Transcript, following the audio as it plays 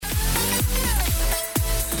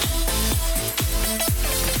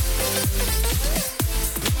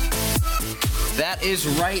That is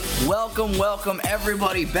right. Welcome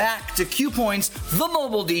everybody back to Q Points, the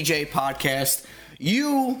mobile DJ podcast.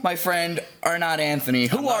 You, my friend, are not Anthony.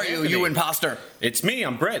 Who are you, you imposter? It's me.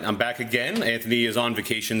 I'm Brett. I'm back again. Anthony is on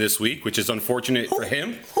vacation this week, which is unfortunate for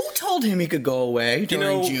him. Who told him he could go away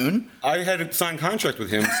during June? I had a signed contract with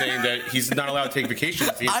him saying that he's not allowed to take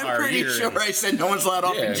vacations the entire year. I'm pretty sure I said no one's allowed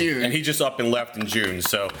off in June. And he just up and left in June.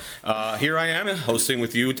 So here I am hosting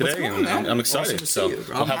with you today, and I'm excited. Awesome to see you,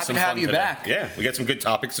 bro. I'm happy to have you back. Yeah, we got some good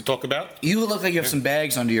topics to talk about. You look like you have some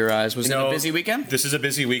bags under your eyes. Was it a busy weekend? This is a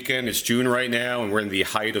busy weekend. It's June right now, and we're in the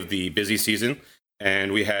height of the busy season.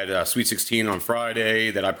 And we had Sweet 16 on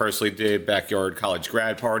Friday that I personally did, backyard college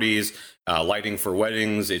grad parties, lighting for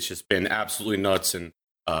weddings. It's just been absolutely nuts, and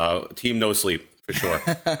team no sleep for sure.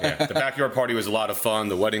 Yeah, the backyard party was a lot of fun.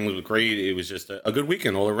 The wedding was great. It was just a good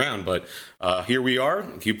weekend all around. But here we are,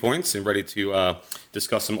 Q Points, and ready to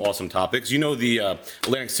discuss some awesome topics. You know, the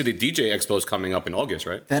Atlantic City DJ Expo is coming up in August,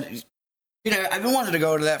 right? I've been wanting to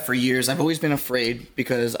go to that for years. I've always been afraid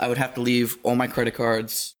because I would have to leave all my credit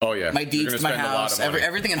cards, my deeds to my house,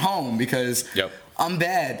 everything at home because I'm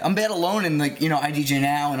bad. I'm bad alone in iDJ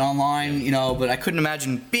Now and online, but I couldn't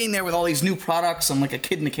imagine being there with all these new products. I'm like a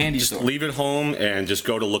kid in a candy store. Leave it home and just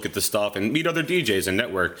go to look at the stuff and meet other DJs and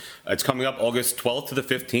network. It's coming up August 12th to the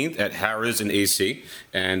 15th at Harrah's in AC,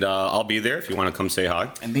 and I'll be there if you want to come say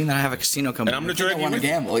hi. And being that I have a casino coming, and I'm going to drag you. I want to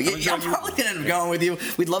gamble. I'm probably going to end up going with you.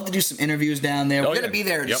 We'd love to do some interviews down there. We're going to be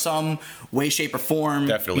there in some way, shape, or form.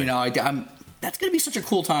 Definitely. That's going to be such a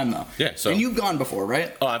cool time, though. Yeah. And you've gone before,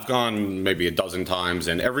 right? Oh, I've gone maybe a dozen times,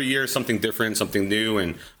 and every year something different, something new,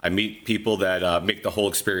 and I meet people that make the whole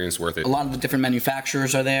experience worth it. A lot of the different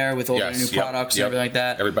manufacturers are there with all their new products and everything like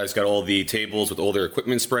that. Everybody's got all the tables with all their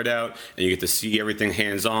equipment spread out, and you get to see everything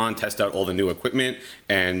hands-on, test out all the new equipment,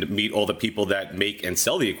 and meet all the people that make and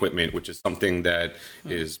sell the equipment, which is something that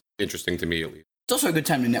is interesting to me at least. It's also a good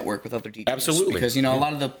time to network with other DJs. Absolutely. Because, a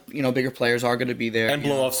lot of the, bigger players are going to be there. And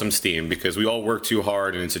blow off some steam because we all work too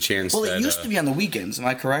hard and it's a chance. Well, it used to be on the weekends. Am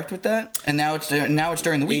I correct with that? And now it's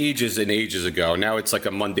during the week. Ages and ages ago. Now it's like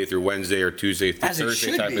a Monday through Wednesday or Tuesday through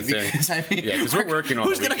Thursday type of thing. Because we're working on the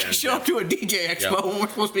weekends. Who's going to show up to a DJ Expo when we're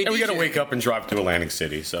supposed to be And we got to wake up and drive to Atlantic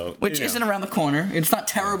City. Which isn't around the corner. It's not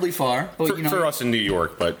terribly far. But, for us in New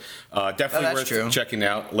York, but definitely worth checking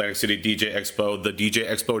out Atlantic City DJ Expo,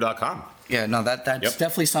 thedjexpo.com. Yeah, no, that's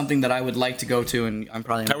definitely something that I would like to go to, and I'm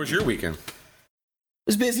probably. How was your weekend? It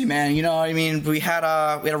was busy, man. We had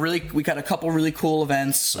a couple really cool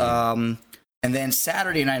events, and then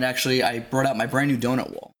Saturday night actually I brought out my brand new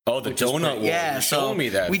donut wall. Oh, the donut wall! Yeah, show me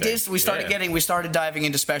that. We started diving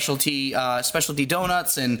into specialty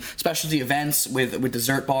donuts and specialty events with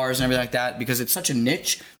dessert bars and everything like that because it's such a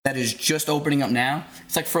niche that is just opening up now.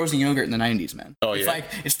 It's like frozen yogurt in the 90s, man. Oh, yeah. It's like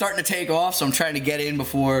it's starting to take off, so I'm trying to get in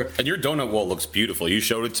before. And your donut wall looks beautiful. You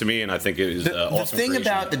showed it to me, and I think it is awesome. The thing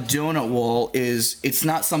about the donut wall is it's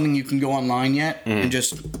not something you can go online yet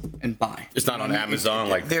and buy. It's not on Amazon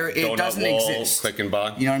like it doesn't exist. Click and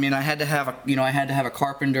buy. You know what I mean? I had to have a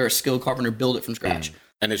carpenter, a skilled carpenter, build it from scratch.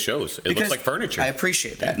 And it shows. It looks like furniture. I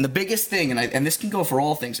appreciate that. And the biggest thing, and this can go for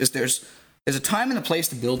all things, is there's a time and a place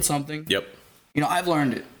to build something. Yep. I've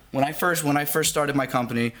learned it. When I first started my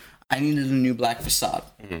company, I needed a new black facade.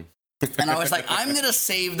 Mm-hmm. And I was like, I'm going to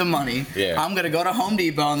save the money. Yeah. I'm going to go to Home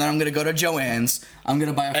Depot, and then I'm going to go to Joann's. I'm going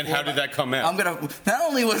to buy And how did that come out? Not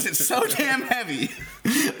only was it so damn heavy,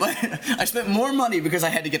 but I spent more money because I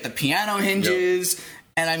had to get the piano hinges. Yep.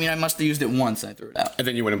 And I must have used it once and I threw it out. And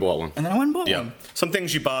then you went and bought one. And then I went and bought one. Some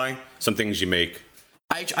things you buy, some things you make.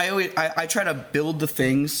 I try to build the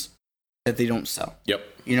things that they don't sell. Yep.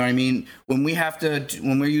 You know what I mean? When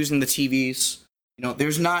we're using the TVs,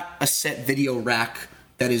 there's not a set video rack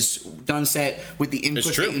that is done set with the inputs.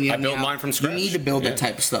 It's true. That you need. I built mine from scratch. You need to build that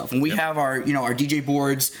type of stuff. And we have our DJ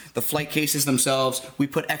boards, the flight cases themselves. We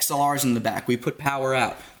put XLRs in the back. We put power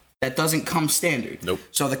out. That doesn't come standard. Nope.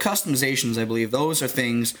 So the customizations, I believe, those are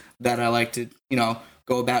things that I like to,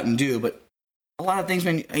 go about and do. But a lot of things,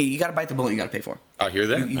 man, you got to bite the bullet. You got to pay for. I hear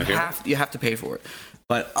that. You have to pay for it.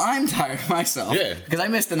 But I'm tired myself. Yeah. Because I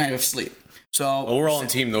missed a night of sleep. So we're all on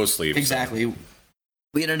team no sleep. Exactly. So.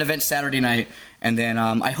 We had an event Saturday night, and then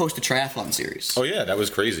I host a triathlon series. Oh yeah, that was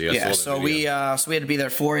crazy. So we had to be there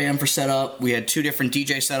at 4 a.m. for setup. We had 2 different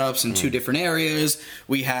DJ setups in 2 different areas.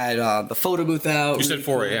 We had the photo booth out. You said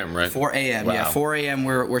 4 a.m., right? 4 a.m. Wow. Yeah, 4 a.m.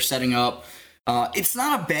 We're setting up. It's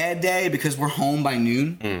not a bad day because we're home by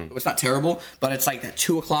noon. It's not terrible, but it's like that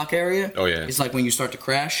 2 o'clock area. Oh yeah. It's like when you start to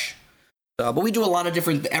crash. But we do a lot of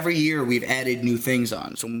different. Every year we've added new things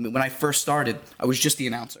on. So when I first started, I was just the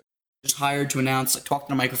announcer. Just hired to announce. I talked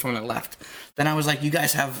to the microphone and I left. Then I was like, you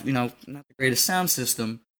guys have, not the greatest sound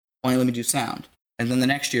system. Why don't you let me do sound? And then the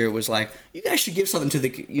next year it was like, you guys should give something to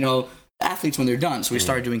the athletes when they're done. So we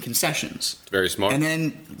started doing concessions. Very smart. And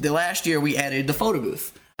then the last year we added the photo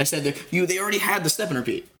booth. I said that they already had the step and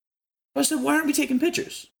repeat. I said, why aren't we taking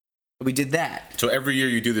pictures? We did that. So every year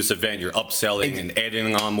you do this event, you're upselling and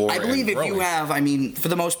adding on more. I believe if you have, for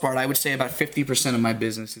the most part, I would say about 50% of my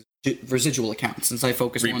business is residual accounts, since I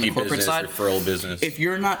focus more on the corporate business, side. Referral business. If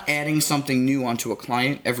you're not adding something new onto a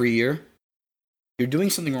client every year, you're doing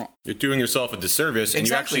something wrong. You're doing yourself a disservice, and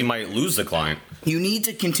you actually might lose the client. You need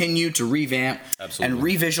to continue to revamp and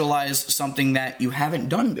revisualize something that you haven't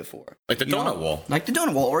done before. Like the donut wall. Like the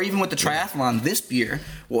donut wall. Or even with the triathlon this year,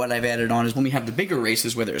 what I've added on is when we have the bigger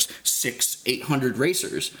races where there's 600-800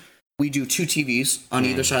 racers, we do 2 TVs on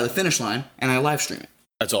either side of the finish line, and I live stream it.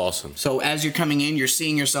 That's awesome. So as you're coming in, you're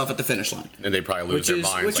seeing yourself at the finish line. And they probably lose their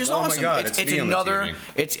minds. Which is awesome. Oh my God, it's me another, on the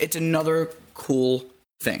TV. It's another cool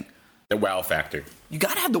thing. The wow factor. You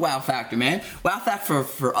gotta have the wow factor, man. Wow factor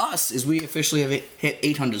for us is we officially have hit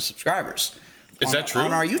 800 subscribers. Is that true?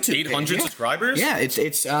 On our YouTube 800 page. subscribers? Yeah,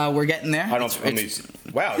 it's we're getting there. Wow,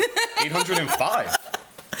 805.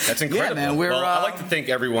 That's incredible. Yeah, man, well, I'd like to thank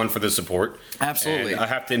everyone for the support. Absolutely. And I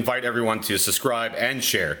have to invite everyone to subscribe and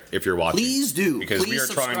share if you're watching. Please do. Because we are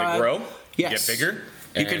trying to grow, get bigger.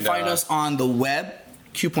 You can find us on the web,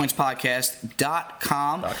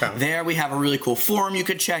 QPointsPodcast.com. There we have a really cool forum you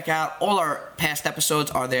could check out. All our past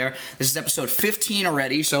episodes are there. This is episode 15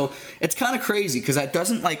 already, so it's kind of crazy because that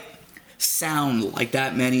doesn't sound like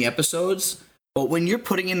that many episodes. But when you're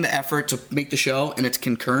putting in the effort to make the show and it's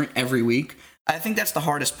concurrent every week, I think that's the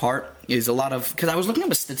hardest part. Is a lot of because I was looking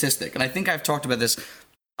up a statistic, and I think I've talked about this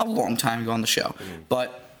a long time ago on the show.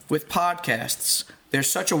 But with podcasts, there's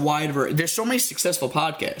such a wide variety. There's so many successful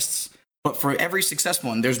podcasts. But for every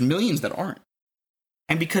successful one, there's millions that aren't.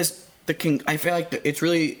 And because I feel like it's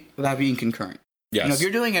really about being concurrent. Yes. If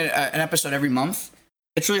you're doing an episode every month,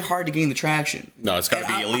 it's really hard to gain the traction. No, it's got to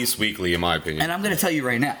be at least weekly, in my opinion. And I'm going to tell you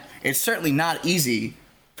right now, it's certainly not easy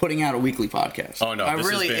putting out a weekly podcast. Oh no,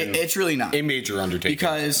 it's really not a major undertaking.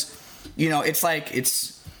 Because it's like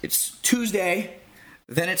it's Tuesday,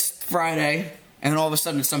 then it's Friday. And then all of a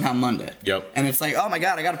sudden, it's somehow Monday. Yep. And it's like, oh my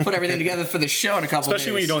God, I got to put everything together for the show in a couple days.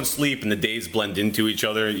 Especially when you don't sleep and the days blend into each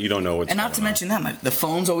other, you don't know what's going on. And not to mention that, the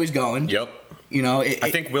phone's always going. Yep. I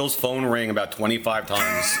think Will's phone rang about 25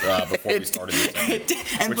 times before we started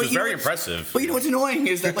this, which was very impressive. But you know what's annoying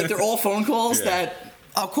is that they're all phone calls that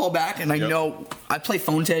I'll call back, and I know I play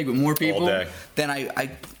phone tag with more people than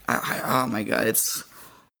I oh my God, it's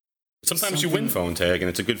sometimes you win phone tag, and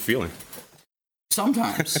it's a good feeling.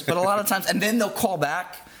 Sometimes, but a lot of times, and then they'll call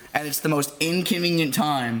back, and it's the most inconvenient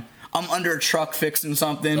time. I'm under a truck fixing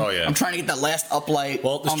something. Oh yeah. I'm trying to get that last uplight.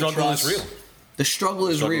 Well, the struggle is real. The struggle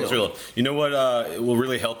is real. You know what will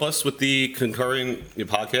really help us with the concurring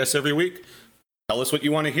podcast every week? Tell us what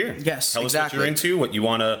you want to hear. Yes, Tell us what you're into, what you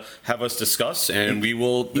want to have us discuss, and we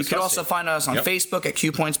will discuss. You can also find us on Facebook at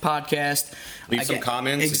Q Points Podcast. Leave some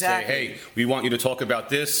comments and say, hey, we want you to talk about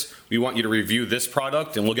this. We want you to review this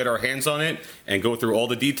product, and we'll get our hands on it and go through all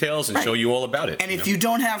the details and show you all about it. And if you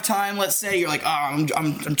don't have time, let's say you're like, I'm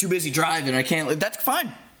too busy driving, I can't. That's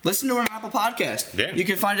fine. Listen to an Apple Podcast. Yeah. You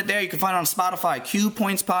can find it there. You can find it on Spotify. Q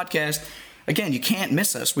Points Podcast. Again, you can't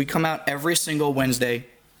miss us. We come out every single Wednesday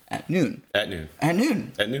at noon.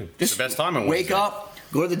 It's the best time on Wednesday. Wake up,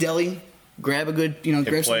 go to the deli, grab a good,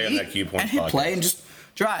 grab play on that Q Points and hit play and just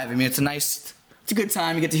drive. I mean, it's a good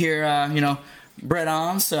time. You get to hear, Brett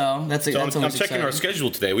on, so that's I'm checking exciting. our schedule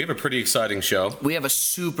today. We have a pretty exciting show. We have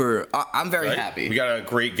I'm very happy. We got a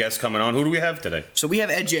great guest coming on. Who do we have today? So we have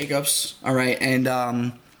Ed Jacobs, all right,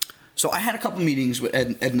 and so I had a couple meetings with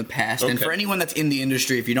Ed in the past, and for anyone that's in the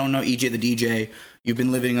industry, if you don't know EJ the DJ, you've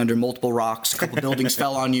been living under multiple rocks, a couple buildings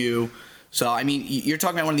fell on you. So, I mean, you're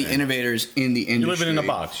talking about one of the innovators in the industry. You're living in a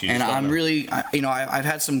box. And I'm really, I've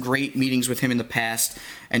had some great meetings with him in the past,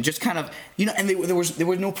 and just kind of, and there was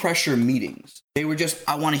no pressure meetings. They were just,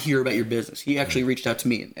 I want to hear about your business. He actually reached out to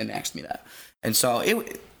me and asked me that. And so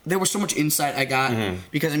there was so much insight I got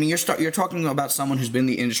because, I mean, you're talking about someone who's been in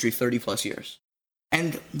the industry 30 plus years.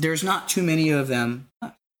 And there's not too many of them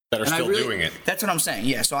that are still doing it. That's what I'm saying.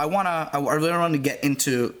 Yeah. So I really want to get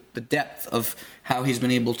into the depth of how he's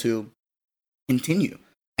been able to continue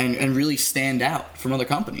and really stand out from other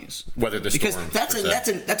companies. Weather the storm.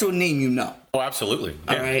 Because that's a name you know. Oh, absolutely.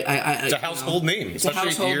 Yeah. All right. It's a household name,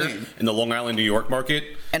 especially here name. in the Long Island, New York market.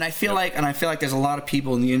 And I feel like there's a lot of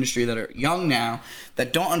people in the industry that are young now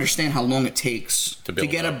that don't understand how long it takes to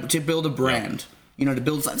build a brand. To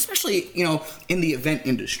build, especially in the event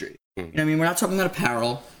industry. I mean, we're not talking about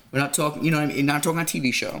apparel. We're not talking, not talking about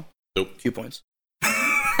TV show. Nope. Few points.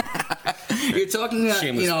 You're talking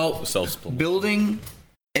about, building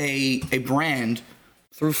a brand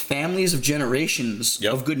through families of generations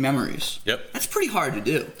of good memories. Yep. That's pretty hard to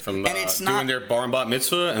do. From and it's doing their bar and bat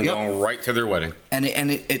mitzvah and going right to their wedding. And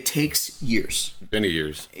it takes years. Many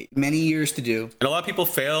years. Many years to do. And a lot of people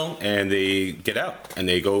fail and they get out and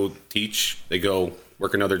they go teach, they go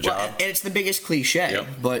work another job. Well, and it's the biggest cliche,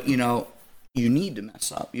 but you need to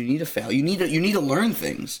mess up. You need to fail. You need to learn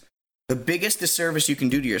things. The biggest disservice you can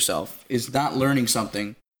do to yourself is not learning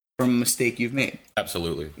something from a mistake you've made.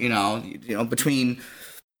 Absolutely. Between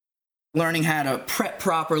learning how to prep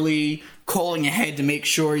properly, calling ahead to make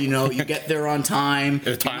sure you get there on time,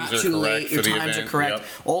 your times are correct, your times are correct.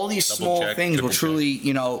 All these small things will truly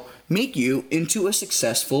make you into a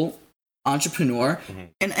successful entrepreneur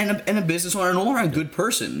and a business owner and all around good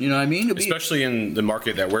person. You know what I mean? Especially in the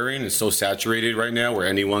market that we're in, it's so saturated right now where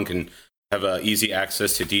anyone can have easy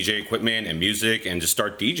access to DJ equipment and music and just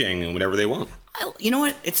start DJing and whatever they want. You know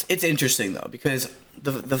what? It's interesting though, because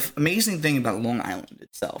the amazing thing about Long Island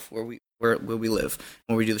itself, where we live,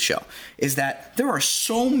 where we do the show, is that there are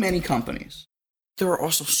so many companies. There are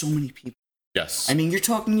also so many people. Yes. I mean, you're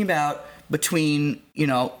talking about between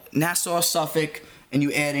Nassau, Suffolk, and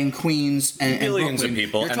you add in Queens and millions Brooklyn, of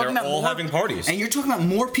people, and they're all having parties. And you're talking about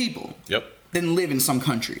more people than live in some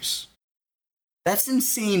countries. That's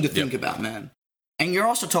insane to think about, man. And you're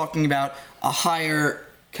also talking about a higher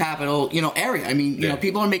capital, area. I mean,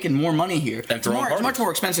 people are making more money here. It's much more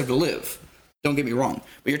expensive to live. Don't get me wrong.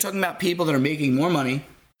 But you're talking about people that are making more money,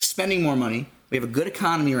 spending more money. We have a good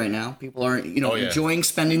economy right now. People are, enjoying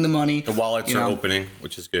spending the money. The wallets are opening,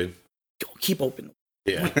 which is good. Keep open.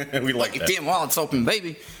 Yeah, we like that. Damn wallet's open,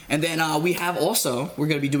 baby. And then we're going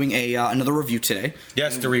to be doing another review today.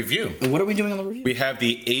 Yes, the review. And what are we doing on the review? We have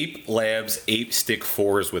the Ape Labs Ape Stick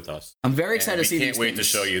 4s with us. I'm very excited to see these things. We can't wait to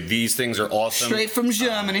show you. These things are awesome. Straight from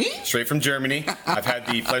Germany. I've had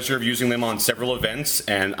the pleasure of using them on several events,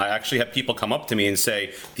 and I actually have people come up to me and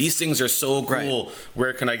say, these things are so cool. Right.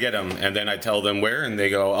 Where can I get them? And then I tell them where, and they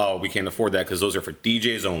go, oh, we can't afford that because those are for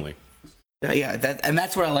DJs only. Yeah,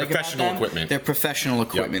 that's what I like about them. Professional equipment. They're professional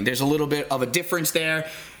equipment. Yep. There's a little bit of a difference there.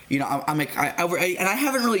 And I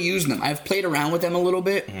haven't really used them. I've played around with them a little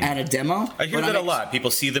bit at a demo. I hear that a lot. People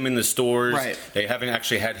see them in the stores. Right. They haven't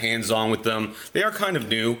actually had hands-on with them. They are kind of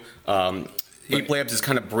new. Ape Labs is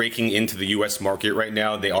kind of breaking into the U.S. market right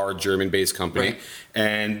now. They are a German-based company,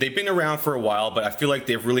 and they've been around for a while, but I feel like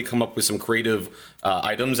they've really come up with some creative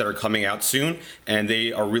items that are coming out soon, and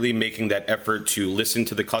they are really making that effort to listen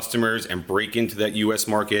to the customers and break into that U.S.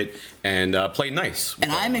 market and play nice.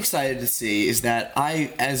 And I'm excited to see is that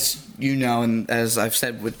as you know, and as I've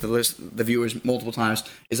said with the viewers multiple times,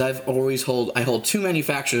 is I hold two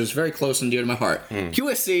manufacturers very close and dear to my heart,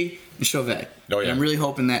 QSC and Chauvet. Oh, yeah. And I'm really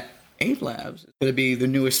hoping that Ape Labs is going to be the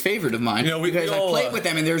newest favorite of mine. Because I played with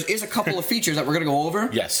them, and there is a couple of features that we're going to go over.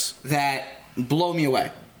 Yes. That blow me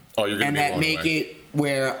away. Oh, you're going to be blown away. And that make it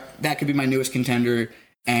where that could be my newest contender.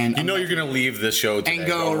 And you're going to leave this show today. And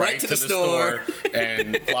go right to the store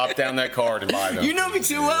and plop down that card and buy them. You know me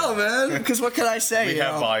too well, man. Because what can I say? We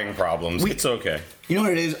have buying problems. It's okay. You know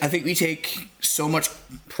what it is? I think we take so much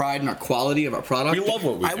pride in our quality of our product. We love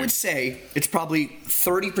what we do. I would say it's probably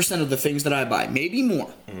 30% of the things that I buy, maybe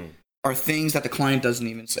more, are things that the client doesn't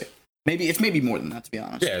even see. It's maybe more than that, to be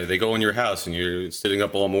honest. Yeah, they go in your house and you're sitting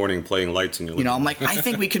up all morning playing lights in your living room. I'm like, I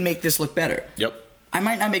think we can make this look better. Yep. I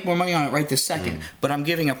might not make more money on it right this second, but I'm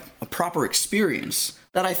giving a proper experience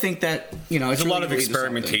that I think that, it's a lot of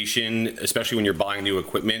experimentation, especially when you're buying new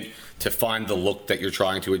equipment, to find the look that you're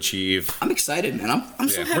trying to achieve. I'm excited, man. I'm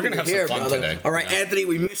so happy we're gonna to have be here, some fun brother. today. All right, Anthony,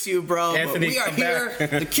 we miss you, bro. Anthony, we are here,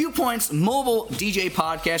 the Q Points Mobile DJ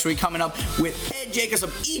Podcast. We're coming up with Ed Jacobs of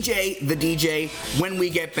EJ the DJ when we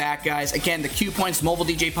get back, guys. Again, the Q Points Mobile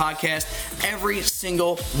DJ Podcast every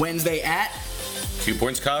single Wednesday at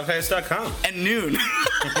QPointsContest.com. At noon.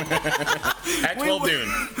 At 12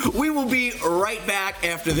 noon. We will be right back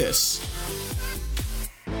after this.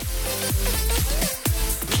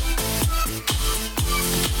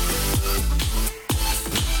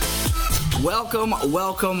 Welcome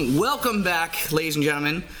back, ladies and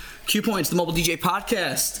gentlemen. Q Points, the Mobile DJ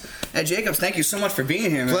Podcast. Ed Jacobs, thank you so much for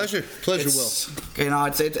being here, man. Pleasure, Will.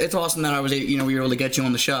 It's awesome that we were able to get you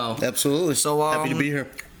on the show. Absolutely. So happy to be here.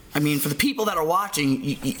 I mean, for the people that are watching,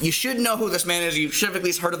 you should know who this man is. You should have at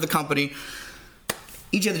least heard of the company.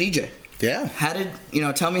 EJ the DJ. Yeah. How did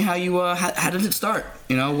tell me how you how did it start?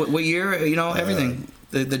 What year? Everything.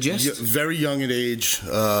 The gist. Very young at age.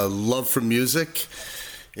 Love for music.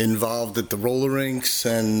 Involved at the roller rinks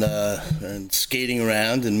and skating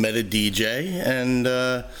around, and met a DJ and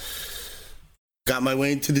got my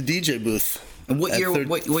way into the DJ booth. And what year?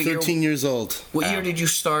 What 13 years old. What year did you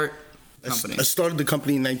start the company? I started the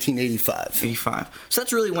company in 1985. 85. So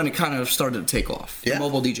that's really when it kind of started to take off. Yeah. The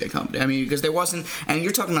mobile DJ company. I mean, because there wasn't, and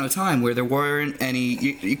you're talking about a time where there weren't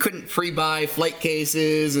any. You couldn't pre-buy flight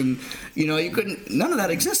cases, and you couldn't. None of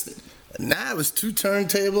that existed. Nah, it was 2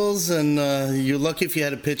 turntables, and you're lucky if you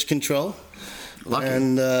had a pitch control. Lucky.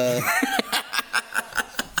 And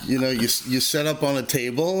you set up on a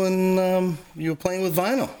table, and you were playing with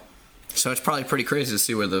vinyl. So it's probably pretty crazy to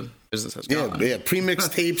see where the business has gone. Yeah.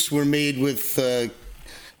 Pre-mixed tapes were made with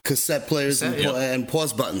cassette players and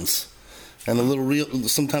pause buttons, and a little reel.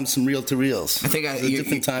 Sometimes some reel-to-reels. I think it was a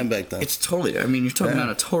different time back then. It's totally. I mean, you're talking about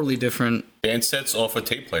a totally different band sets off of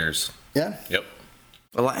tape players. Yeah. Yep.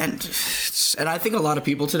 And I think a lot of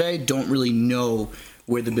people today don't really know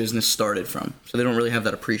where the business started from, so they don't really have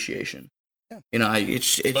that appreciation. Yeah.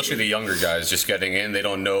 Especially the younger guys just getting in, they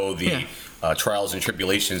don't know the trials and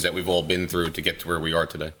tribulations that we've all been through to get to where we are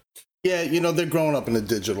today. Yeah, they're growing up in a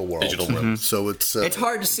digital world. Mm-hmm. So it's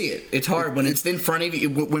hard to see it. It's hard when it's in front of you.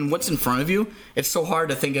 When what's in front of you, it's so hard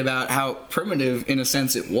to think about how primitive, in a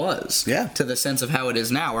sense, it was. Yeah. To the sense of how it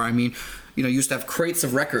is now. Where I mean, you used to have crates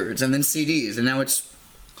of records and then CDs, and now it's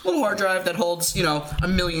a little hard drive that holds,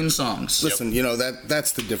 1 million songs. Listen,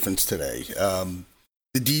 that's the difference today.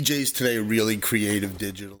 The DJs today are really creative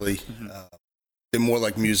digitally. Mm-hmm. They're more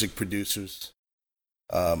like music producers.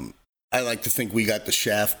 I like to think we got the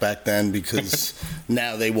shaft back then because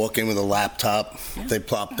now they walk in with a laptop, they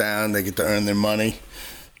plop down, they get to earn their money.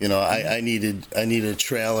 I needed a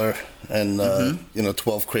trailer and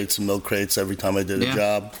 12 crates of milk crates every time I did a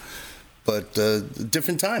job. But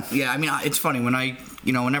different time. Yeah, I mean, it's funny when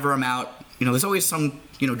whenever I'm out, there's always some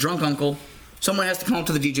drunk uncle. Someone has to come up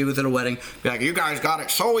to the DJ booth at a wedding, be like, "You guys got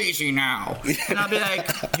it so easy now," and I'll be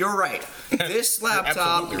like, "You're right. This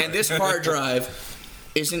laptop and this hard drive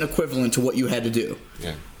isn't equivalent to what you had to do."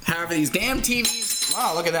 Yeah. However, these damn TVs,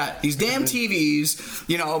 wow, look at that. These damn TVs,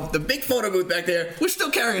 the big photo booth back there, we're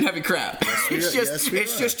still carrying heavy crap. It's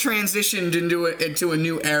just transitioned into a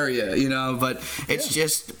new area, but it's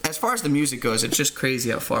just, as far as the music goes, it's just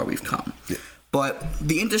crazy how far we've come. Yeah. But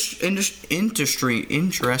the interesting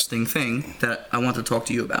thing that I want to talk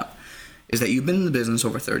to you about is that you've been in the business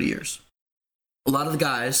over 30 years. A lot of the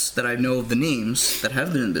guys that I know of the names that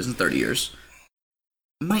have been in the business 30 years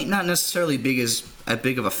might not necessarily be as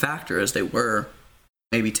big of a factor as they were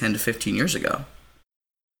maybe 10 to 15 years ago.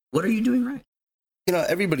 What are you doing right?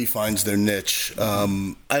 Everybody finds their niche. I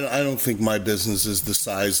don't think my business is the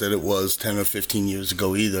size that it was 10 or 15 years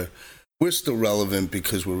ago either. We're still relevant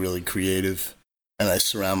because we're really creative, and I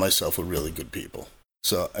surround myself with really good people.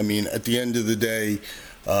 So, I mean, at the end of the day,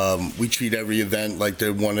 we treat every event like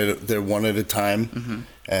they're one at a time, mm-hmm.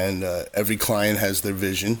 and every client has their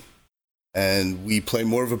vision. And we play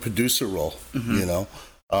more of a producer role, mm-hmm.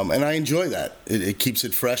 And I enjoy that. It keeps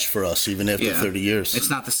it fresh for us, even after 30 years. It's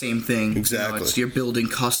not the same thing. Exactly. You're building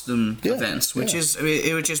custom events, which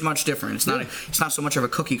is much different. It's not so much of a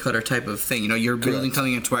cookie cutter type of thing. You're building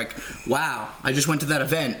something into like, wow, I just went to that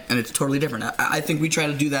event, and it's totally different. I think we try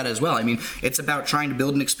to do that as well. I mean, it's about trying to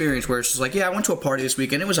build an experience where it's just like, I went to a party this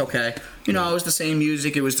weekend, it was okay. It was the same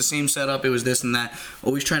music, it was the same setup, it was this and that.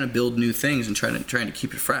 Always trying to build new things and trying to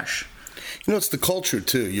keep it fresh. It's the culture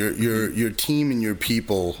too. Your team and your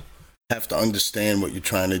people have to understand what you're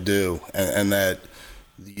trying to do, and that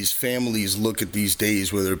these families look at these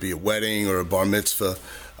days, whether it be a wedding or a bar mitzvah,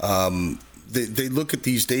 they look at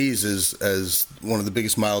these days as one of the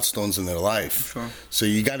biggest milestones in their life. Sure. So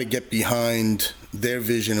you got to get behind their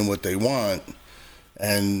vision and what they want,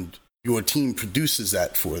 and your team produces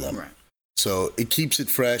that for them. Right. So it keeps it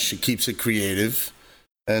fresh, it keeps it creative.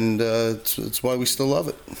 And it's why we still love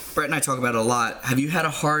it. Brett and I talk about it a lot. Have you had a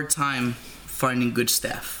hard time finding good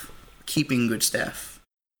staff, keeping good staff?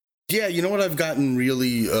 Yeah, you know what I've gotten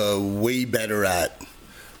really way better at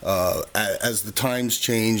as the times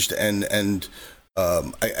changed, and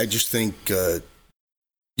I just think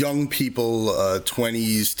young people,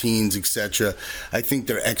 20s, teens, etc., I think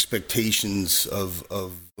their expectations of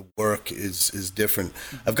the work is different.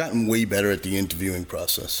 I've gotten way better at the interviewing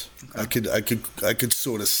process. Okay. I could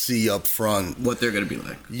sort of see up front what they're going to be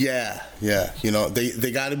like. Yeah.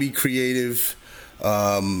 They got to be creative.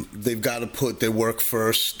 They've got to put their work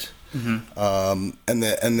first. Mm-hmm.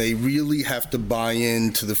 And they really have to buy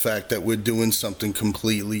into the fact that we're doing something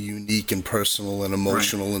completely unique and personal and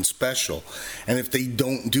emotional and special. And if they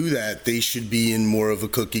don't do that, they should be in more of a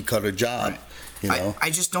cookie cutter job. Right. I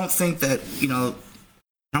just don't think that,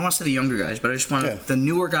 I don't want to say the younger guys, but I just want the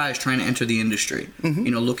newer guys trying to enter the industry, mm-hmm.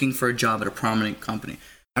 Looking for a job at a prominent company.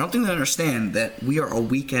 I don't think they understand that we are a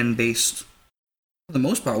weekend-based for the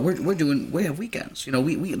most part, we have weekends. You know,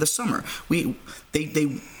 we the summer,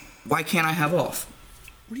 why can't I have off?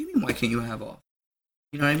 What do you mean, why can't you have off?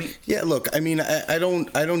 You know what I mean? Yeah, look, I mean, I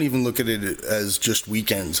don't even look at it as just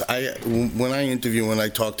weekends. When I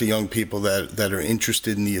talk to young people that are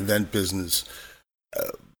interested in the event business,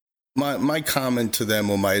 my comment to them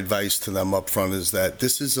or my advice to them up front is that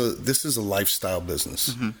this is a lifestyle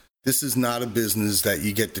business. Mm-hmm. This is not a business that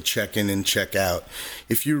you get to check in and check out.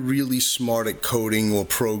 If you're really smart at coding or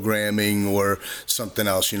programming or something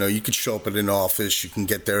else, you know, you could show up at an office, you can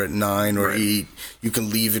get there at 9 or 8, you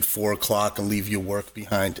can leave at 4 o'clock and leave your work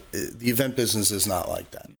behind. The event business is not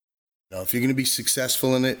like that. You know, if you're going to be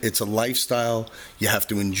successful in it, it's a lifestyle. You have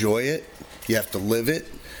to enjoy it. You have to live it.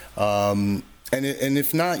 And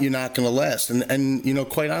if not, you're not going to last. And you know,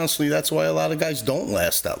 quite honestly, that's why a lot of guys don't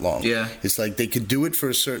last that long. Yeah. It's like they could do it for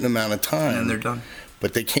a certain amount of time. And they're done.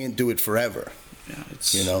 But they can't do it forever. Yeah,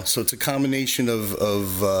 you know, so it's a combination of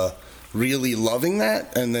really loving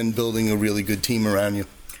that and then building a really good team around you.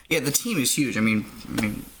 Yeah, the team is huge. I mean,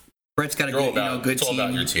 Brett's got a good team. It's all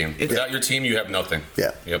about your team. Without your team, you have nothing.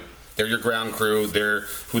 Yeah. Yep. They're your ground crew. They're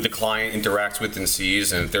who the client interacts with and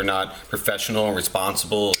sees. And if they're not professional and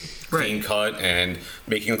responsible, clean cut, and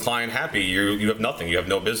making the client happy, you have nothing. You have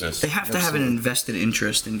no business. They have to have an invested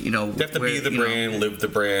interest in, you know. They have to be the brand, live the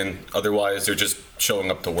brand. Otherwise, they're just showing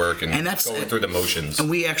up to work and going through the motions. And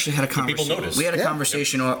we actually had a conversation. People notice. We had a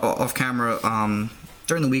conversation off camera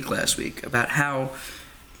during the week last week about how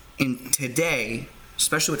today,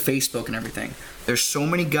 especially with Facebook and everything, there's so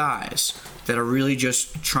many guys that are really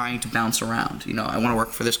just trying to bounce around. You know, I want to work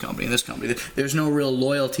for this company and this company. There's no real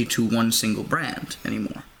loyalty to one single brand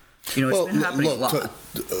anymore. You know, it's been happening a lot.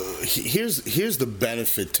 Here's the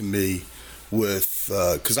benefit to me with,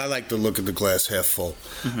 because I like to look at the glass half full.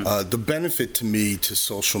 Mm-hmm. The benefit to me to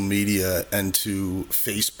social media and to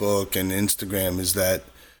Facebook and Instagram is that,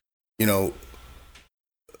 you know,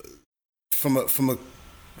 from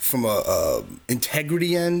a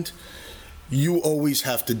integrity end, you always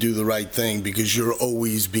have to do the right thing because you're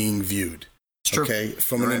always being viewed. Okay?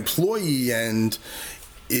 From an employee end,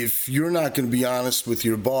 if you're not going to be honest with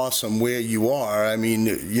your boss on where you are, I mean,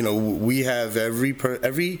 you know, we have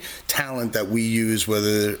every talent that we use,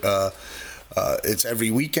 whether it's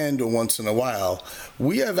every weekend or once in a while,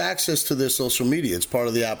 we have access to their social media. It's part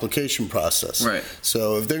of the application process. Right.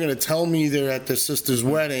 So if they're going to tell me they're at their sister's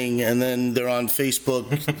wedding and then they're on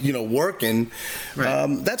Facebook, you know, working,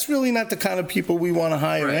 that's really not the kind of people we want to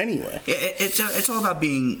hire anyway. It's all about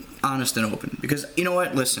being honest and open. Because, you know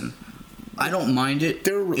what, listen, I don't mind it.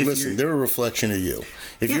 They're a reflection of you.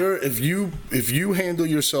 If you handle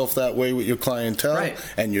yourself that way with your clientele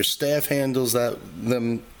and your staff handles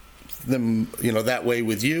them you know, that way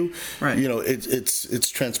with you, you know, it's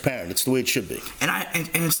transparent. It's the way it should be. And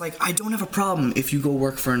it's like, I don't have a problem if you go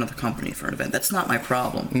work for another company for an event. That's not my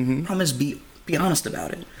problem. Mm-hmm. The problem is be honest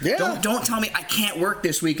about it. Yeah. Don't tell me I can't work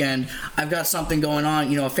this weekend. I've got something going on,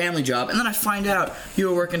 you know, a family job, and then I find out you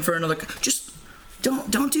were working for another. Just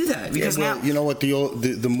don't do that, because now, you know what,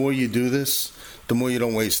 the more you do this, the more you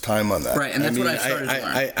don't waste time on that. Right, and that's what I started to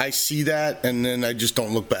learn. I see that, and then I just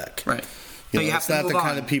don't look back. Right. You know, it's not the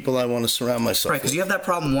kind of people I want to surround myself with. Right, because you have that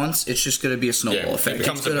problem once, it's just going to be a snowball effect. It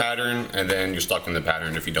becomes a pattern, and then you're stuck in the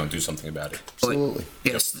pattern if you don't do something about it. Absolutely.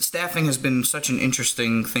 Yes, staffing has been such an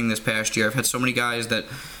interesting thing this past year. I've had so many guys that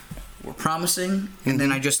were promising, and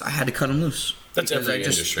then I had to cut them loose. That's every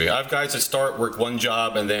industry. I have guys that start, work one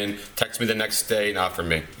job, and then text me the next day, not for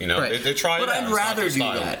me. You know, they try it out. But I'd rather do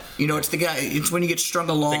that. You know, it's when you get strung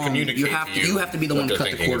along. They communicate you have to be the one to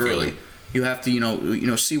cut the cord early. You have to, you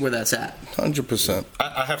know, see where that's at. 100%.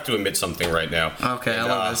 I have to admit something right now. Okay, I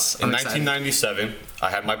love this. In 1997, I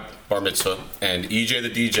had my bar mitzvah, and EJ the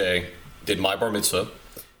DJ did my bar mitzvah,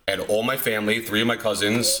 and all my family, 3 of my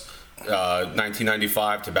cousins,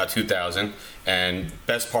 1995 to about 2000, and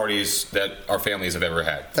best parties that our families have ever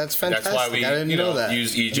had. That's fantastic. That's why we, I didn't know that.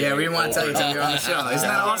 use EJ. Yeah, we didn't want to tell you until you're on the show. Isn't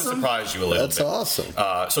that awesome? Surprise you a little bit. That's awesome.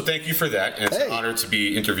 So thank you for that, and it's an honor to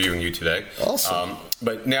be interviewing you today. Awesome.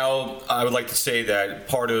 But now I would like to say that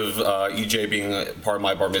part of EJ being part of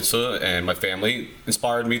my bar mitzvah and my family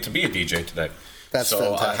inspired me to be a DJ today. That's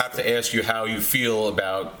fantastic. I have to ask you how you feel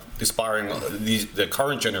about inspiring the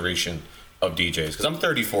current generation of DJs, because I'm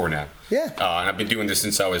 34 now. Yeah. And I've been doing this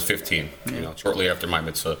since I was 15, you know, shortly after my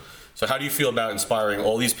mitzvah. So how do you feel about inspiring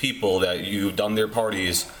all these people that you've done their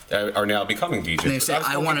parties that are now becoming DJs? And they say,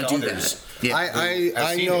 I want to do that. Yeah.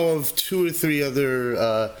 I know of 2 or 3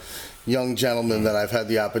 other young gentlemen that I've had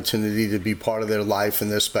the opportunity to be part of their life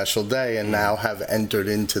and their special day, and now have entered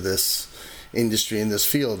into this industry, in this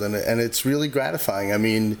field, and it's really gratifying. I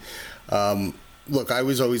mean, look, I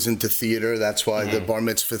was always into theater. That's why the bar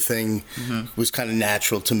mitzvah thing was kind of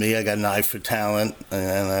natural to me. I got an eye for talent,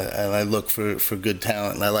 and I look for good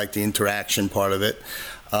talent, and I like the interaction part of it.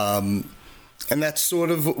 And that's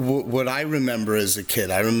sort of what I remember as a kid.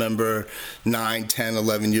 I remember 9, 10,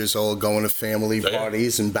 11 years old going to family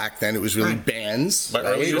parties, and back then it was really bands. My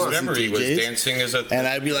earliest memory was dancing as a... And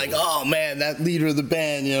I'd be like, oh, man, that leader of the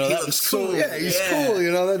band, that was cool. Yeah, he's cool,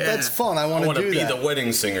 that's fun. I want to do that. I want to be the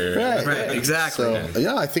wedding singer. Right, exactly.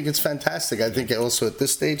 So, I think it's fantastic. I think also at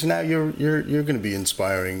this stage now, you're going to be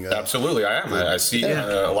inspiring. Absolutely, I am. I see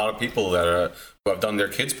a lot of people that who have done their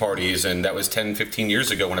kids' parties, and that was 10, 15 years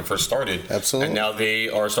ago when it first started. Absolutely. And now they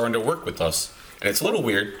are starting to work with us. And it's a little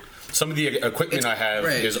weird. Some of the equipment I have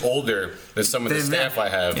is older than some of the staff I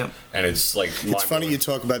have, and it's like it's funny you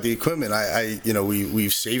talk about the equipment.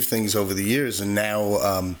 We've saved things over the years, and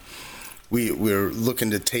now we're looking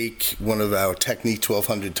to take one of our Technique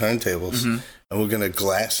 1200 turntables. And we're going to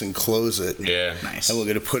glass and close it. Yeah. Nice. And we're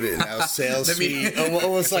going to put it in our sales suite.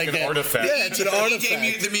 Almost like an artifact. Yeah, it's an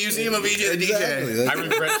artifact. The museum of EJ the DJ. I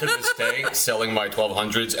regret to this day selling my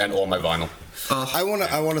 1200s and all my vinyl. I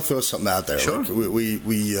want to throw something out there. Sure. Like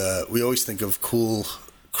we always think of cool,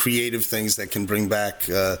 creative things that can bring back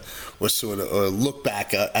or look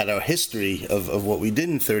back at our history of what we did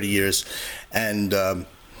in 30 years. And I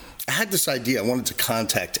had this idea. I wanted to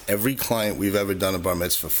contact every client we've ever done a bar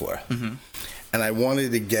mitzvah for. And I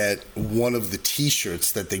wanted to get one of the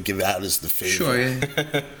T-shirts that they give out as the favor. Sure, yeah.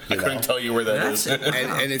 I couldn't tell you where that is.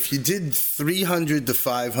 And if you did 300 to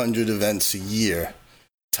 500 events a year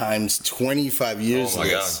times 25 years of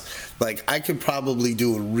this, like I could probably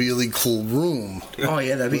do a really cool room. Oh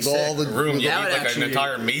yeah, that'd be with sick. all the room. You need like an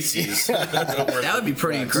entire Macy's. That would be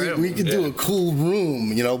pretty incredible. We could do a cool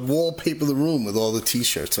room, wallpaper the room with all the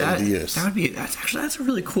T-shirts over the years. That's a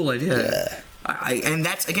really cool idea. Yeah. And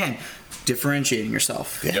that's again differentiating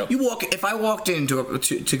yourself. Yeah. If I walked in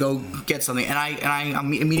to go get something, and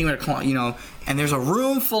I'm meeting with a client, and there's a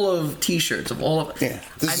room full of T-shirts of all of it. Yeah,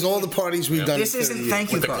 this is all the parties we've done. This isn't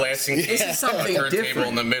thank you with the glassing. This is something different. Table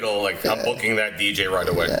in the middle, like I'm booking that DJ right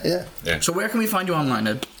away. Yeah. So where can we find you online,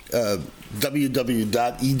 Ed?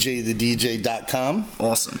 www.ejthedj.com.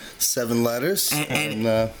 Awesome. 7 letters.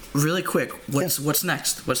 And really quick, what's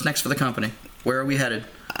next? What's next for the company? Where are we headed?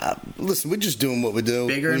 Listen, we're just doing what we do.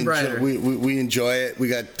 Bigger and brighter. We enjoy it. We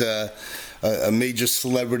got a major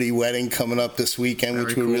celebrity wedding coming up this weekend,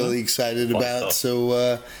 which we're really excited about.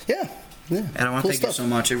 So, yeah. And I want to thank you so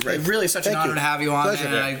much. It really is such an honor to have you on.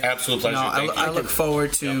 Pleasure. Absolute pleasure. I look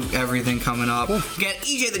forward to everything coming up. Again,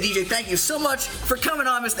 EJ the DJ, thank you so much for coming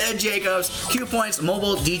on, Mr. Ed Jacobs. Q Points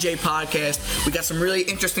Mobile DJ Podcast. We got some really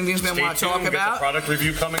interesting things we want to talk about. We got the product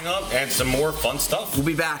review coming up and some more fun stuff. We'll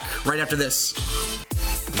be back right after this.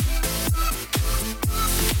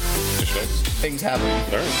 Things happening.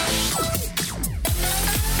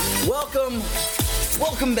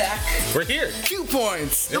 Welcome back. We're here. Q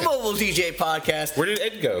Points, the Mobile DJ Podcast. Where did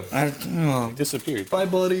Ed go? He disappeared. Bye,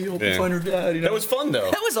 buddy. Hope you find her dad. That was fun,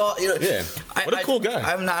 though. That was all. Yeah. What a cool guy.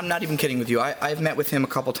 I'm not even kidding with you. I've met with him a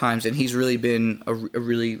couple times, and he's really been a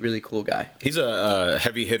really, really cool guy. He's a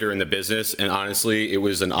heavy hitter in the business, and honestly, it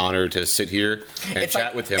was an honor to sit here and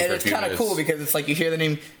chat with him for a few minutes. And it's kind of cool because it's like you hear the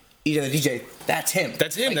name EJ the DJ, that's him.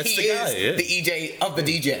 That's him. Like, that's the guy. He is the EJ of the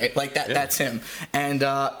DJ. Like that. Yeah. That's him. And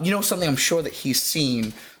something I'm sure that he's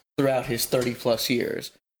seen throughout his 30+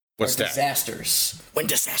 years. What's that? Disasters. When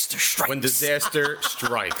disaster strikes. When disaster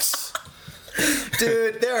strikes.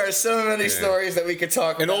 Dude, there are so many stories that we could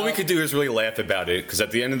talk about. And all we could do is really laugh about it, because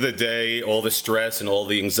at the end of the day, all the stress and all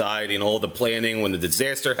the anxiety and all the planning, when the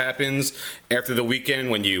disaster happens, after the weekend,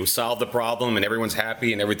 when you solve the problem and everyone's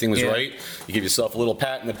happy and everything was right, you give yourself a little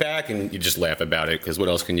pat in the back and you just laugh about it, because what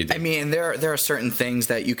else can you do? I mean, there are certain things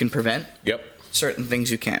that you can prevent. Yep. Certain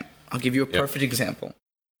things you can't. I'll give you a perfect example.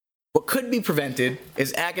 What could be prevented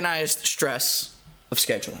is agonized stress of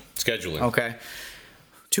scheduling. Okay.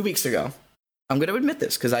 2 weeks ago, I'm going to admit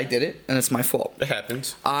this because I did it and it's my fault. It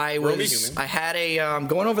happens. I had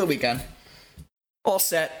going over the weekend, all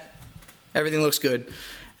set, everything looks good.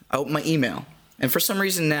 I opened my email, and for some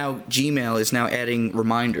reason now Gmail is now adding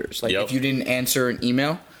reminders, like if you didn't answer an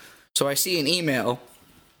email. So I see an email,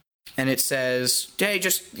 and it says, "Hey,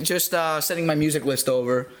 just sending my music list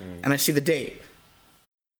over," and I see the date.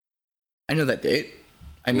 I know that date.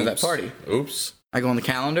 I know that party. Oops. I go on the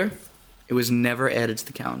calendar. It was never added to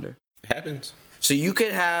the calendar. It happens. So you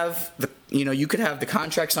could have the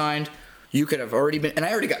contract signed. You could have already been, and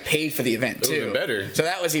I already got paid for the event too. Even better. So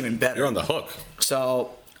that was even better. You're on the hook.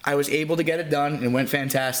 So I was able to get it done, and it went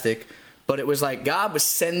fantastic. But it was like God was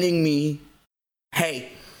sending me,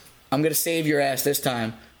 "Hey, I'm gonna save your ass this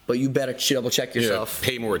time. but you better double check yourself. Yeah,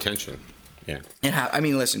 pay more attention. Yeah.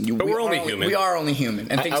 And listen, but we're only human. We are only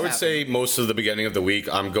human. And I would say most of the beginning of the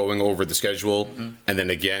week, I'm going over the schedule, and then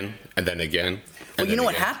again, and then again. Well, you know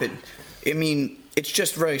what happened? I mean, it's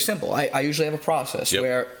just very simple. I usually have a process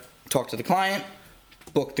where talk to the client,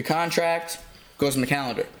 book the contract, goes in the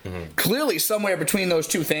calendar. Clearly, somewhere between those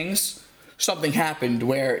two things, something happened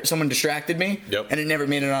where someone distracted me, and it never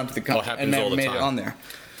made it onto the contract. And never made it on there.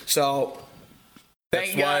 So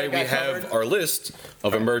that's why we have our list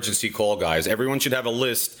of emergency call guys. Everyone should have a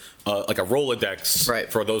list, like a Rolodex,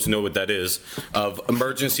 for those who know what that is, of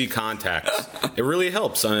emergency contacts. It really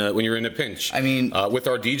helps when you're in a pinch. I mean, with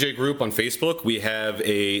our DJ group on Facebook, we have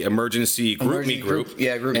a emergency GroupMe group.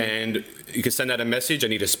 Yeah, GroupMe. And you can send out a message. I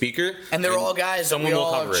need a speaker. And they're all guys. Someone will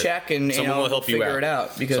cover check and someone will help figure you it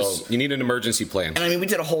out because so you need an emergency plan. And I mean, we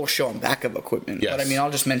did a whole show on backup equipment. Yes. But I mean, I'll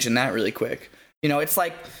just mention that really quick. It's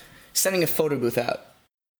like sending a photo booth out.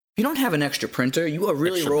 If you don't have an extra printer, you are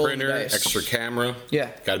really rolling the dice. Extra camera. Yeah.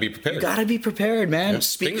 Got to be prepared. You got to be prepared, man. Yeah.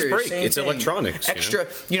 Speakers, things break. same It's thing. electronics. Extra.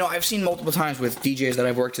 I've seen multiple times with DJs that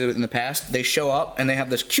I've worked with in the past. They show up and they have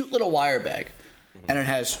this cute little wire bag, and it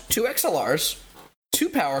has 2 XLRs, 2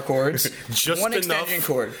 power cords, just 1 enough, extension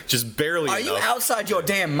cord. Just barely Are enough. you outside your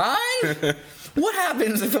damn mind? What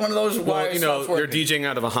happens if one of those wires stops they're working? DJing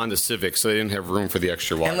out of a Honda Civic, so they didn't have room for the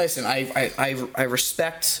extra wire. And listen, I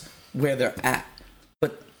respect where they're at,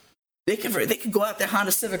 but they could go out their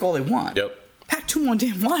Honda Civic all they want. Yep. Pack 2 more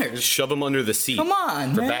damn wires. Shove them under the seat. Come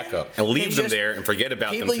on, for man. backup, and leave them there and forget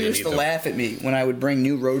about them. People used to laugh at me when I would bring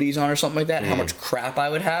new roadies on or something like that. How much crap I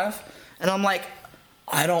would have, and I'm like,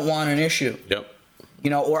 I don't want an issue. Yep.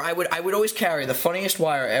 Or I would always carry the funniest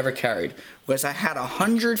wire I ever carried was I had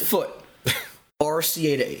 100-foot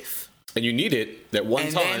RCA/8. And you need it that one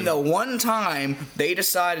time. And then the one time they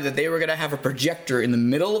decided that they were going to have a projector in the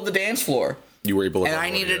middle of the dance floor. You were able to. And I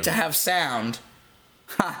needed to have sound.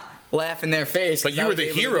 Laugh in their face. But you were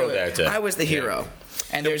the hero that day. I was the hero.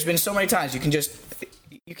 And there's been so many times you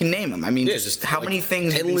can name them. I mean, just how many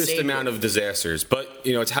things have been endless saved amount of disasters. But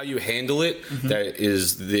it's how you handle it that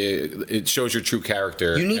is it shows your true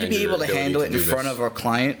character. You need to be able to handle it in front of a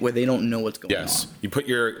client where they don't know what's going on. Yes. You put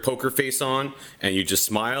your poker face on and you just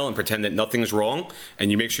smile and pretend that nothing's wrong,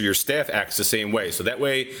 and you make sure your staff acts the same way. So that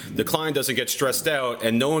way the client doesn't get stressed out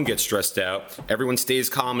and no one gets stressed out. Everyone stays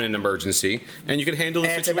calm in an emergency, and you can handle the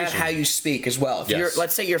situation. And it's about how you speak as well. If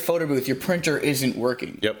let's say your photo booth, your printer isn't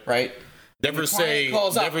working. Yep. Right? Never say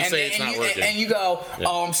it's not working. And you go,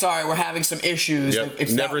 oh, I'm sorry, we're having some issues. Yep.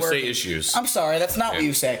 It's never not say issues. I'm sorry, that's not what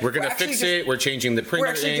you say. We're going to fix it. We're changing the printer.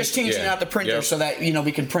 We're actually just changing out the printer so that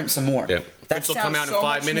we can print some more. Yep. That will come out in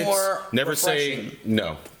 5 minutes. Never say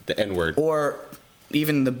no, the N word. Or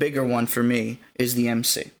even the bigger one for me is the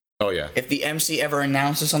MC. Oh, yeah. If the MC ever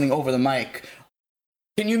announces something over the mic,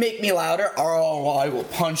 can you make me louder? Oh, I will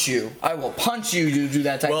punch you. I will punch you to do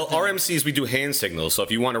that type of thing. Well, our MCs, we do hand signals. So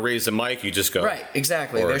if you want to raise the mic, you just go. Right,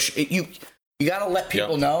 exactly. You got to let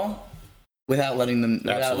people know without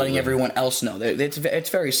letting everyone else know. It's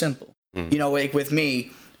very simple. Like with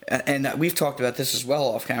me, and we've talked about this as well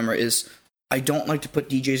off camera, is I don't like to put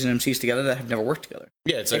DJs and MCs together that have never worked together.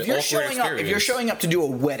 Yeah, it's an awkward experience. If you're showing up to do a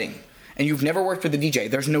wedding and you've never worked with a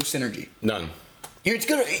DJ, there's no synergy. None.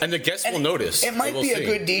 And the guests will notice. It might be a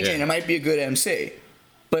good DJ and it might be a good MC,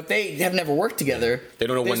 but if they have never worked together, they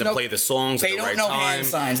don't know when to play the songs. They don't know hand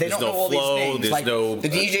signs. They don't know all these things. Like the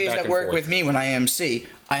DJs that work with me when I MC,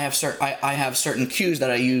 I have certain cues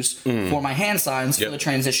that I use for my hand signs for the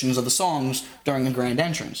transitions of the songs during a grand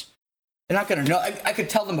entrance. They're not going to know. I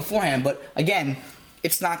could tell them beforehand, but again,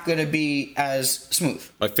 it's not going to be as smooth.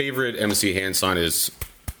 My favorite MC hand sign is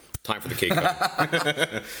time for the cake. We're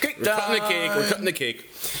cutting the cake.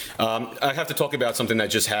 I have to talk about something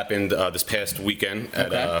that just happened this past weekend,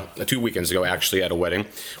 2 weekends ago, actually, at a wedding.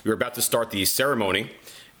 We were about to start the ceremony,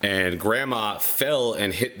 and Grandma fell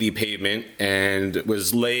and hit the pavement and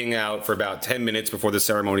was laying out for about 10 minutes before the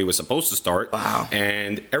ceremony was supposed to start. Wow.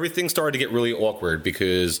 And everything started to get really awkward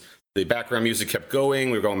because the background music kept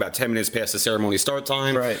going. We were going about 10 minutes past the ceremony start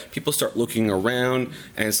time. Right. People start looking around,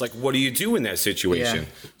 and it's like, what do you do in that situation?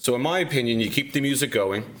 Yeah. So in my opinion, you keep the music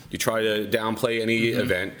going. You try to downplay any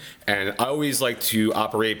event. And I always like to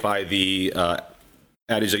operate by the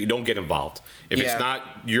adage that you don't get involved. If it's not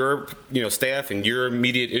your staff and your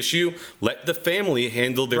immediate issue, let the family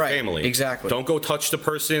handle their family. Exactly. Don't go touch the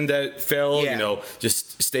person that fell.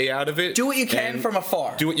 Just stay out of it. Do what you can from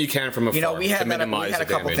afar. Do what you can from afar. We had a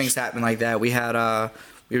couple things happen like that. We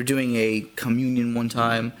were doing a communion one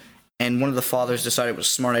time, and one of the fathers decided it was a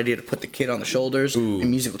smart idea to put the kid on the shoulders in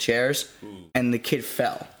musical chairs, and the kid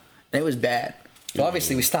fell. And it was bad. So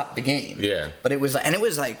obviously we stopped the game. Yeah. But it was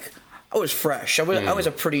like I was fresh. I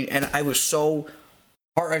was so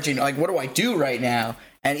heart-wrenching. Like, what do I do right now?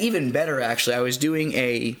 And even better, actually, I was doing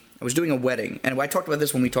a wedding, and I talked about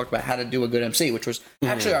this when we talked about how to do a good MC, which was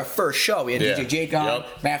actually our first show. We had DJ Jake on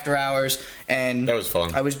after hours, and that was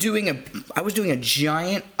fun. I was doing a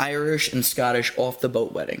giant Irish and Scottish off the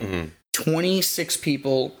boat wedding. 26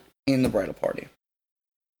 people in the bridal party.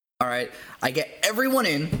 All right, I get everyone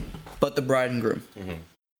in, but the bride and groom.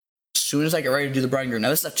 As soon as I get ready to do the bride and groom, now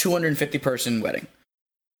this is a 250 person wedding.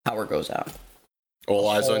 Power goes out. All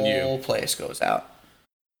eyes on you. The whole place goes out.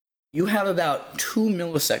 You have about 2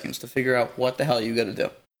 milliseconds to figure out what the hell you got to do.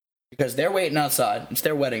 Because they're waiting outside. It's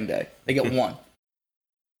their wedding day. They get one.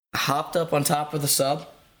 I hopped up on top of the sub,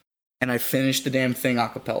 and I finished the damn thing a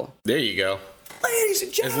cappella. There you go. Ladies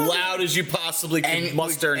and gentlemen. As loud as you possibly can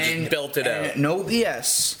muster and just belt it out. No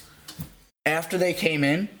BS. After they came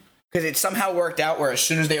in, because it somehow worked out where as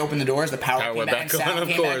soon as they opened the doors, the power came back on, sound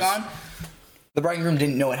came back on. The bride and groom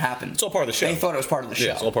didn't know it happened. It's all part of the show. They thought it was part of the show.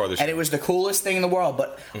 Yeah, it's all part of the show. And it was the coolest thing in the world.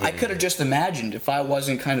 But I could have just imagined if I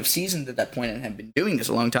wasn't kind of seasoned at that point and had been doing this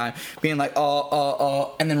a long time, being like,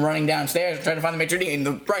 and then running downstairs trying to find the maitre d', and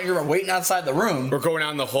the bride and groom are waiting outside the room. Or going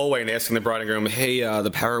out in the hallway and asking the bride and groom, hey,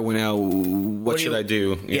 the power went out. What should I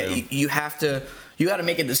do? You have to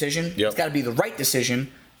make a decision. Yep. It's got to be the right decision.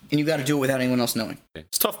 And you got to do it without anyone else knowing.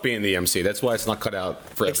 It's tough being the MC. That's why it's not cut out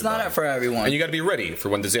for everybody. It's not out for everyone. And you got to be ready for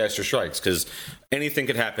when disaster strikes, because anything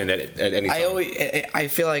could happen at any time. I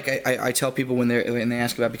feel like I tell people when they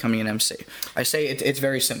ask about becoming an MC, I say it's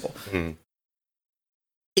very simple.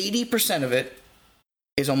 80% of it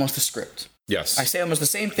is almost a script. Yes. I say almost the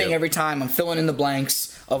same thing every time. I'm filling in the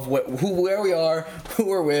blanks of where we are, who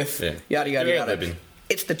we're with, yada, yada, yada.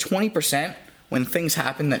 It's the 20% when things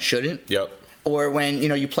happen that shouldn't. Yep. Or when,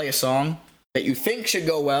 you play a song that you think should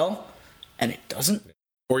go well, and it doesn't.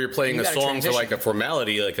 Or you're playing a song for like a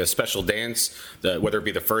formality, like a special dance, whether it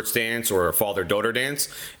be the first dance or a father-daughter dance,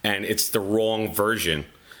 and it's the wrong version.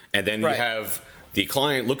 And then you have the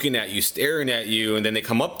client looking at you, staring at you, and then they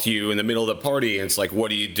come up to you in the middle of the party, and it's like, what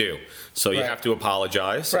do you do? So you have to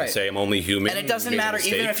apologize and say, I'm only human. And it doesn't matter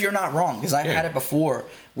even if you're not wrong, because I've had it before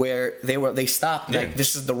where they stopped, like,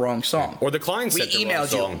 this is the wrong song. Or the client said the wrong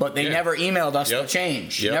song. You, but they never emailed us to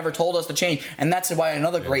change. Never told us to change. And that's why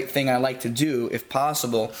another great thing I like to do, if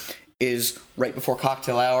possible, is right before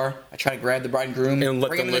cocktail hour, I try to grab the bride and groom and let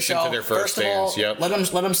bring them listen to their first dance. Let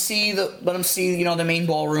them see the main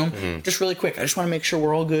ballroom just really quick. I just want to make sure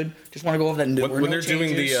we're all good. Just want to go over that. When they're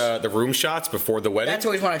doing the room shots before the wedding, that's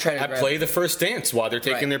always when I try to play the first dance while they're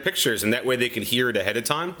taking their pictures, and that way they can hear it ahead of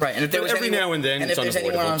time. Right, and if there was now and then, and if there's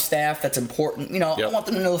anyone on staff that's important, I want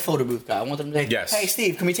them to know the photo booth guy. I want them to say, hey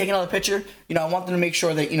Steve, can we take another picture? I want them to make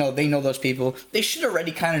sure that they know those people. They should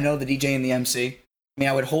already kind of know the DJ and the MC. I mean,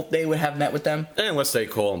 I would hope they would have met with them. Unless they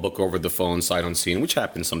call and book over the phone, sight unseen, which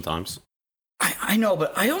happens sometimes. I know,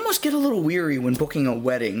 but I almost get a little weary when booking a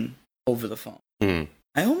wedding over the phone.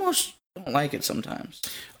 I almost don't like it sometimes.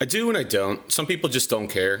 I do and I don't. Some people just don't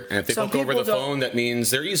care. And if they book over the phone, that means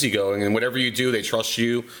they're easygoing. And whatever you do, they trust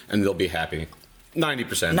you and they'll be happy.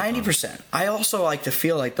 90%. 90%. I also like to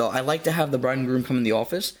feel like, though, I like to have the bride and groom come in the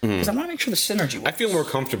office because I want to make sure the synergy works. I feel more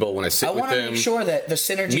comfortable when I sit with them. I want to make sure that the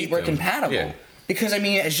synergy, we're compatible. Yeah. Because, I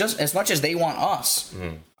mean, it's just as much as they want us,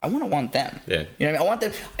 I want them. Yeah. I want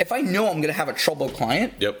them. If I know I'm going to have a troubled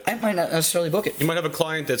client, I might not necessarily book it. You might have a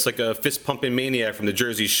client that's like a fist-pumping maniac from the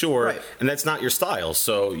Jersey Shore, and that's not your style.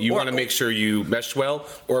 So you want to make sure you mesh well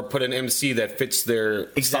or put an MC that fits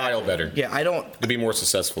their style better. Yeah, to be more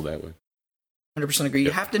successful that way. 100% agree.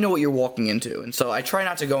 You have to know what you're walking into. And so I try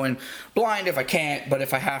not to go in blind if I can't, but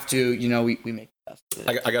if I have to, we make the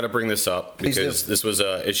best. I got to bring this up because this was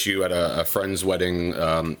an issue at a friend's wedding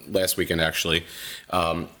last weekend, actually.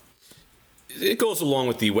 It goes along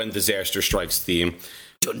with the When Disaster Strikes theme.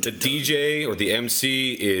 The DJ or the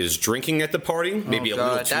MC is drinking at the party, maybe a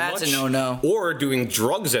little too much. That's a no-no. Or doing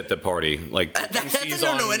drugs at the party. Like, that's a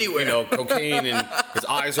no-no anywhere. Cocaine and his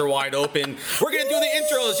eyes are wide open. We're going to do the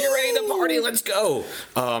intros. You're ready to party. Let's go.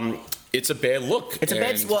 It's a bad look.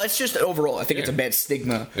 It's just overall, I think it's a bad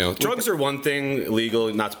stigma. Drugs are one thing,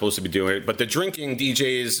 illegal, not supposed to be doing it. But the drinking,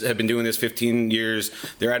 DJs have been doing this 15 years.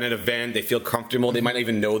 They're at an event. They feel comfortable. They might not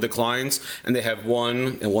even know the clients. And they have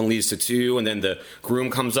one, and one leads to two. And then the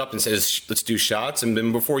groom comes up and says, let's do shots. And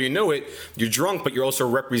then before you know it, you're drunk, but you're also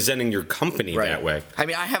representing your company that way. I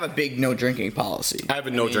mean, I have a big no drinking policy. I have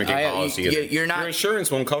a no drinking policy. Your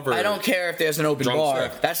insurance won't cover it. I don't care if there's an open bar.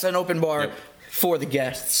 Stuff. That's an open bar. Yep. For the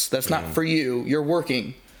guests. That's not for you. You're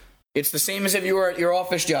working. It's the same as if you were at your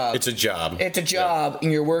office job. It's a job. It's a job and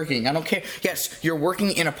you're working. I don't care. Yes, you're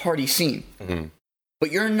working in a party scene.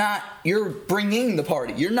 but you're bringing the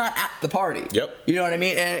party. You're not at the party. Yep. You know what I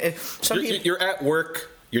mean? And you're at work.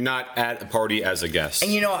 You're not at a party as a guest.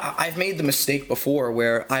 And I've made the mistake before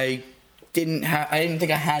where I didn't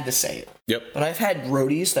think I had to say it. Yep. But I've had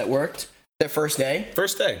roadies that worked their first day.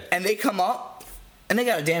 And they come up and they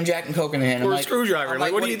got a damn Jack and Coke in their hand. Or a screwdriver.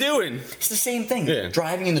 Like, what are you doing? It's the same thing. Yeah.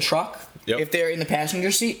 Driving in the truck. Yep. If they're in the passenger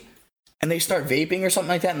seat and they start vaping or something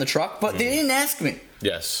like that in the truck, but they didn't ask me.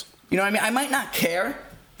 Yes. You know what I mean? I might not care.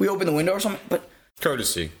 We open the window or something, but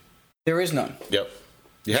courtesy. There is none. Yep.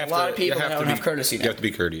 A lot of people that don't have courtesy now. You have to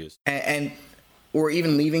be courteous. And or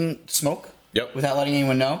even leaving smoke. Yep. Without letting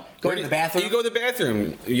anyone know. Go to the bathroom. You go to the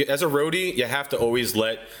bathroom. As a roadie, you have to always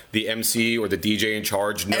let the MC or the DJ in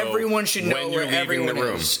charge know. Everyone should know when you're leaving the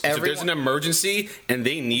room. So if there's an emergency and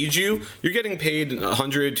they need you, you're getting paid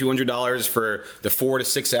 $100, $200 for the 4 to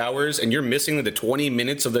 6 hours, and you're missing the 20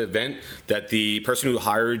 minutes of the event that the person who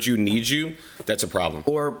hired you needs you. That's a problem.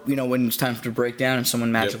 Or when it's time to break down and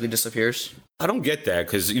someone magically disappears. I don't get that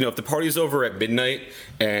because if the party's over at midnight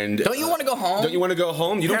and don't you want to go home? Don't you want to go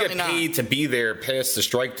home? You Apparently don't get paid to be there past the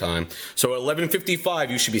strike time. So at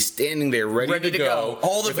 11:55, you should be standing there ready to go.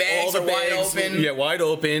 All the bags are wide open. Yeah, wide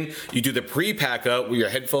open. You do the pre-pack up where your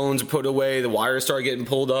headphones are put away, the wires start getting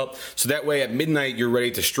pulled up. So that way at midnight you're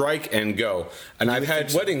ready to strike and go. And I've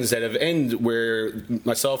had weddings that have ended where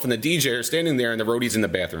myself and the DJ are standing there and the roadie's in the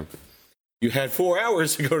bathroom. You had 4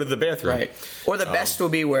 hours to go to the bathroom. Right. Or the best will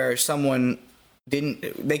be where someone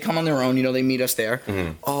they come on their own, they meet us there.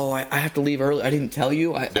 Mm-hmm. Oh, I have to leave early. I didn't tell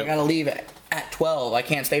you. I got to leave at 12. I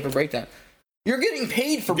can't stay for breakdown. You're getting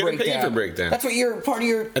paid for breakdown. That's what you're part of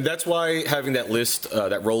your. And that's why having that list,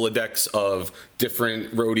 that Rolodex of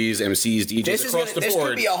different roadies, MCs, DJs across the board. This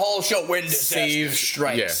could be a whole show. When saves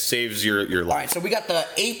strikes. Yeah, saves your life. All right, so we got the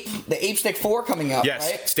Ape Stick 4 coming up.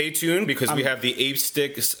 Yes, right? Stay tuned because we have the Ape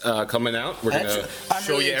Sticks coming out. We're going to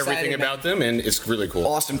show you everything about them, and it's really cool.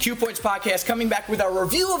 Awesome. Q Points Podcast coming back with our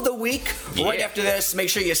review of the week right after this. Make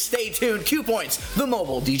sure you stay tuned. Q Points, the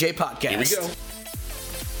mobile DJ podcast. Here we go.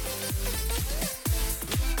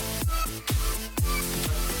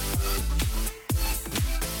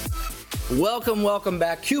 Welcome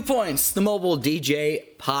back. Q Points, the mobile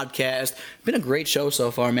DJ podcast. Been a great show so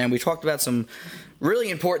far, man. We talked about some really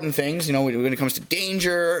important things, when it comes to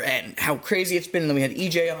danger and how crazy it's been. And then we had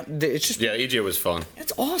EJ on. It's just EJ was fun.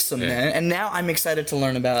 It's awesome, man. And now I'm excited to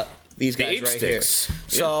learn about these guys right here.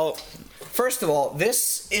 So, first of all,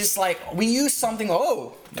 this is like we use something.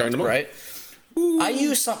 Turn them right. I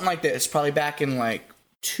used something like this probably back in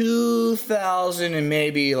 2000 and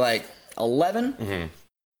maybe 11. Mm-hmm.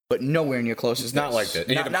 But nowhere near close as not like that.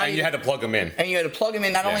 And you had to plug them in. And you had to plug them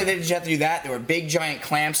in. Not only did you have to do that, there were big, giant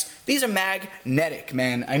clamps. These are magnetic,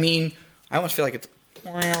 man. I mean, I almost feel like it's...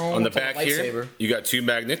 On the back here, you got 2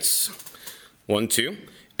 magnets. 1, 2.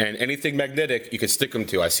 And anything magnetic, you can stick them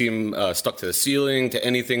to. I see them stuck to the ceiling, to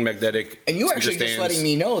anything magnetic. And you actually just letting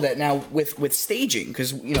me know that now with staging,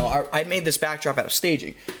 because, I made this backdrop out of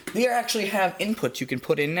staging. They actually have inputs you can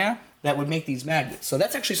put in now that would make these magnets. So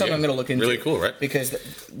that's actually something I'm going to look into. Really cool, right? Because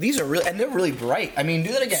these are really, and they're really bright. I mean,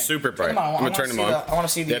 do that again. Super bright. I'm going to turn them on. I want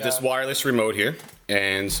to see the... They have this wireless remote here,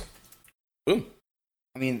 and boom.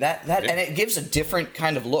 I mean, that and it gives a different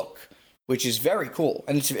kind of look, which is very cool.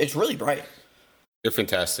 And it's really bright. They're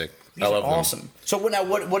fantastic. These I love them. Awesome. So now,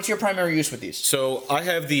 what's your primary use with these? So I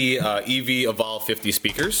have the EV Evolve 50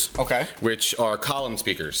 speakers. Okay. Which are column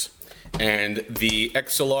speakers. And the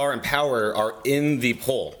XLR and power are in the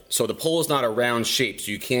pole. So the pole is not a round shape,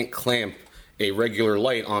 so you can't clamp a regular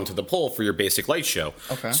light onto the pole for your basic light show.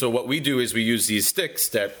 Okay. So what we do is we use these sticks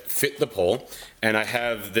that fit the pole, and I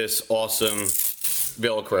have this awesome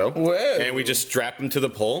Velcro. Whoa. And we just strap them to the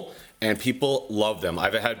pole, and people love them.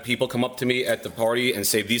 I've had people come up to me at the party and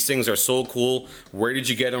say, these things are so cool. Where did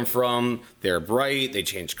you get them from? They're bright, they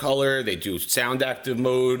change color, they do sound active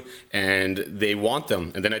mode, and they want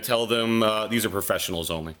them. And then I tell them these are professionals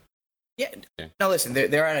only. Yeah. Now listen,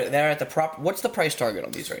 they're at the prop. What's the price target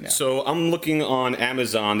on these right now? So I'm looking on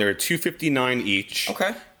Amazon. They're $259 each.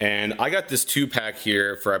 Okay. And I got this 2-pack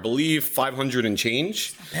here for I believe $500 and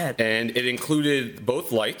change. Not bad. And it included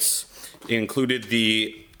both lights. It included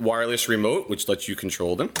the wireless remote, which lets you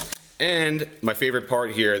control them, and my favorite part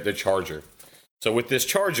here, the charger. So with this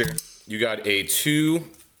charger, you got a 2 splitter.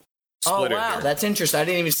 Oh wow, here. That's interesting. I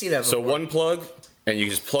didn't even see that before. So one plug, and you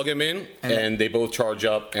just plug them in, and they both charge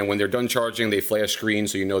up. And when they're done charging, they flash green,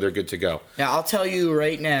 so you know they're good to go. Now I'll tell you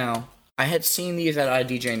right now, I had seen these at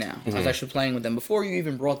iDJ Now. Mm-hmm. I was actually playing with them before you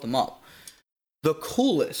even brought them up. The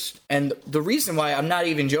coolest, and the reason why I'm not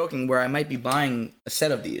even joking, where I might be buying a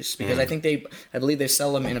set of these, because I believe they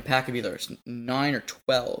sell them in a pack of either 9 or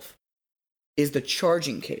 12. is the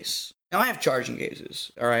charging case. Now, I have charging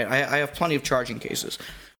cases, all right? I have plenty of charging cases.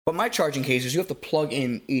 But my charging cases, you have to plug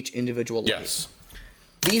in each individual light. Yes.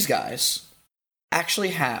 These guys actually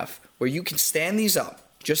have where you can stand these up,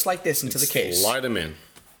 just like this, into the case. Slide them in.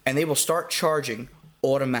 And they will start charging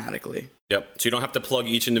automatically. Yep. So you don't have to plug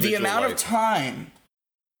each individual The amount light. of time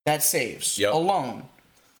that saves alone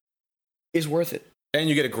is worth it. And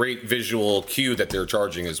you get a great visual cue that they're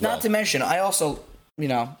charging as well. Not to mention, I also,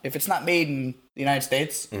 if it's not made in the United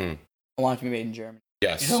States, I want it to be made in Germany.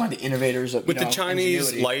 Yes. You're talking about the innovators of, with the Chinese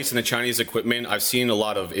ingenuity. lights and the Chinese equipment, I've seen a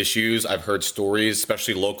lot of issues. I've heard stories,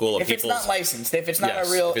 especially local, of if it's not licensed, if it's not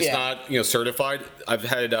a real, if it's not certified. I've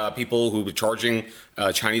had people who were charging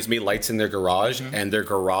Chinese-made lights in their garage, and their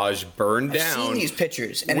garage burned down. I've seen these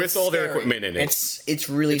pictures, and with all their equipment in it. It's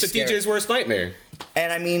really it's a scary. DJ's worst nightmare.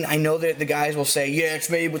 And I mean, I know that the guys will say, "Yeah, it's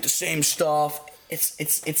made with the same stuff."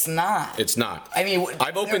 It's not. It's not. I mean,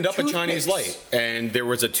 I've opened up a Chinese light, and there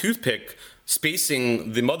was a toothpick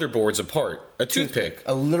spacing the motherboards apart. A toothpick.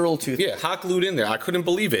 A literal toothpick. Yeah, hot glued in there. I couldn't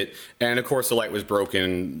believe it. And of course, the light was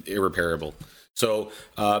broken, irreparable. So,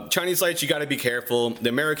 Chinese lights, you got to be careful. The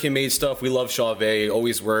American-made stuff, we love Chauvet.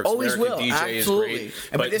 Always works. Always American will. DJ Absolutely. is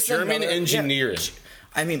great. But German engineers.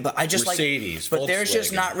 I mean, but I just Mercedes, but there's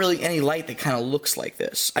just Volkswagen. not really any light that kind of looks like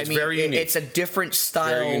this. It's very unique. It's a different style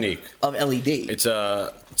Very unique. of LED. It's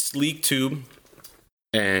a sleek tube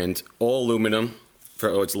and all aluminum.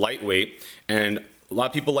 It's lightweight. And a lot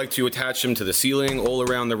of people like to attach them to the ceiling all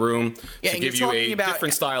around the room to give you a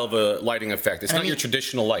different style of a lighting effect. It's not your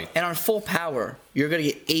traditional light. And on full power, you're going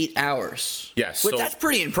to get 8 hours. Yes. Which that's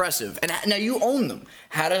pretty impressive. And now you own them.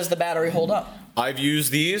 How does the battery hold up? I've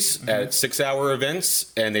used these at 6-hour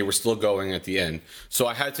events, and they were still going at the end. So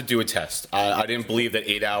I had to do a test. I didn't believe that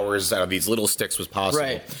 8 hours out of these little sticks was possible.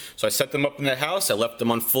 Right. So I set them up in the house. I left them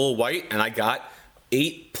on full white, and I got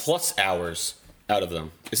 8+ hours out of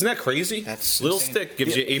them. Isn't that crazy? That's little insane. stick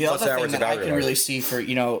gives you 8+ hours of The other thing that I battery can really life. see for,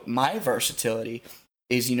 my versatility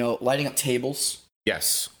is, lighting up tables.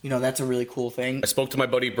 Yes. That's a really cool thing. I spoke to my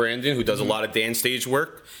buddy Brandon, who does a lot of dance stage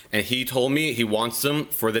work, and he told me he wants them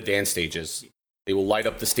for the dance stages. They will light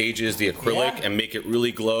up the stages, the acrylic, and make it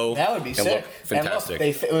really glow. That would be and sick. look fantastic. And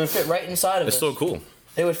look, it would fit right inside of it. It's so cool.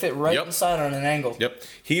 They would fit right inside on an angle. Yep.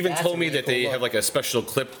 He even That's told a me really that cool they look. have like a special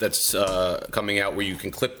clip that's coming out where you can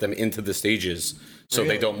clip them into the stages so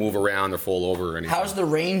they don't move around or fall over or anything. How's the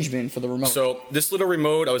range been for the remote? So this little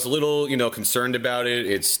remote, I was a little, concerned about it.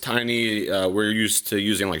 It's tiny. We're used to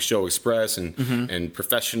using like Show Express and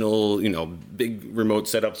professional, big remote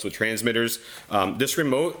setups with transmitters. This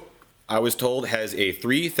remote, I was told, has a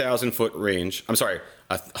 3,000-foot range. I'm sorry,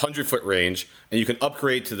 a 100-foot range, and you can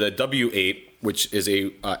upgrade to the W8, which is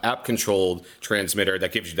a app-controlled transmitter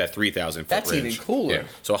that gives you that 3,000-foot range. That's even cooler. Yeah.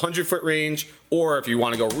 So 100-foot range, or if you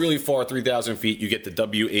want to go really far, 3,000 feet, you get the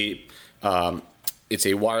W8. It's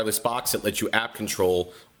a wireless box that lets you app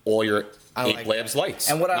control all your Ape Labs lights,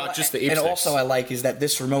 and not just the Ape and sticks. also I like is that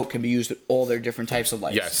this remote can be used with all their different types of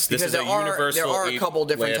lights. Yes, this is there a universal There are a Ape couple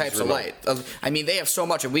different Labs types remote. of light. I mean, they have so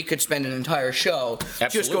much, and we could spend an entire show just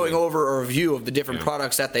Absolutely. going over a review of the different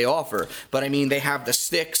products that they offer. But I mean, they have the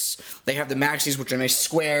sticks, they have the maxis, which are nice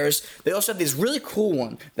squares. They also have this really cool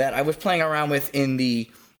one that I was playing around with in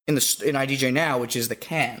iDJ Now, which is the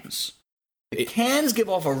cans. The cans give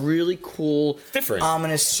off a really cool, different,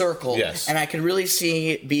 ominous circle, and I could really see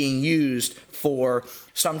it being used for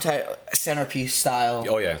some type of centerpiece style.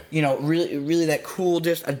 Oh yeah, really that cool,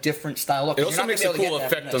 just a different style look. It also makes a cool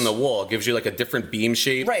effect on the wall. It gives you like a different beam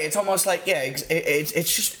shape. Right, it's almost like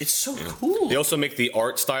it's so cool. They also make the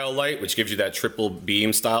art style light, which gives you that triple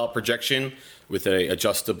beam style projection with a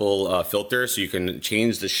adjustable filter, so you can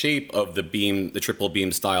change the shape of the beam, the triple beam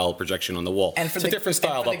style projection on the wall. And for it's a different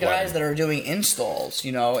style. And for the guys that are doing installs,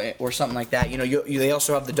 or something like that, they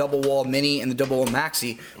also have the double wall mini and the double wall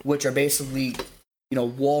maxi, which are basically,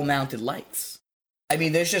 wall mounted lights. I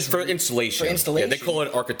mean, there's just for installation. Yeah, they call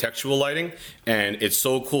it architectural lighting, and it's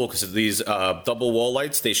so cool because these double wall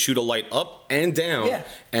lights, they shoot a light up and down,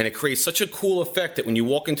 and it creates such a cool effect that when you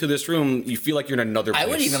walk into this room, you feel like you're in another place. I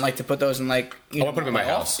would even like to put those in I want to put them in my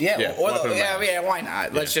house. Yeah, why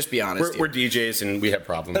not? Let's just be honest. We're DJs and we have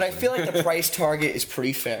problems. But I feel like the price target is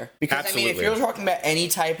pretty fair because Absolutely. I mean, if you're talking about any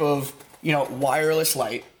type of wireless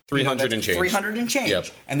light, $300 and change. $300 and change. Yep.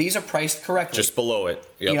 And these are priced correctly. Just below it.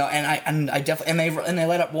 Yep. And I definitely and they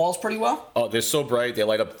light up walls pretty well. Oh, they're so bright. They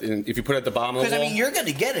light up if you put it at the bottom of the wall. Because you're going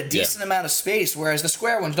to get a decent amount of space, whereas the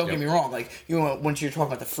square ones, don't get me wrong, like once you're talking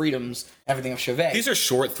about the Freedoms, everything of Chauvet. These are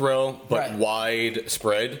short throw but wide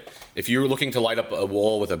spread. If you're looking to light up a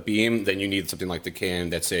wall with a beam, then you need something like the Can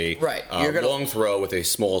that's a long throw with a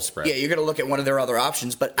small spread. Yeah, you're going to look at one of their other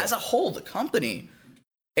options, but as a whole, the company,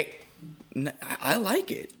 I like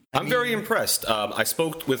it. I'm very impressed. I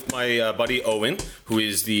spoke with my buddy Owen, who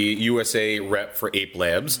is the USA rep for Ape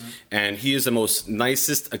Labs, and he is the most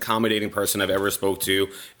nicest, accommodating person I've ever spoke to.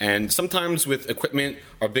 And sometimes with equipment,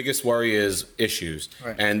 our biggest worry is issues.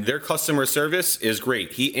 Right. And their customer service is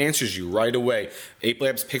great. He answers you right away. Ape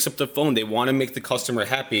Labs picks up the phone. They want to make the customer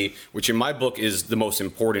happy, which in my book is the most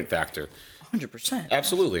important factor. 100%.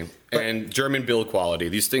 Absolutely. And German build quality.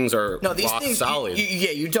 These things are rock solid.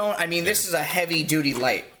 You don't. I mean, this is a heavy duty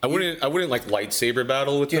light. I wouldn't like lightsaber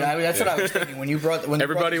battle with them. Dude, that's what I was thinking when you brought.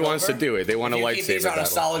 Everybody wants to do it. They want a lightsaber these on battle. A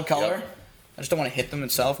solid color. Yep. I just don't want to hit them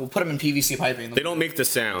itself. We'll put them in PVC piping. They don't make the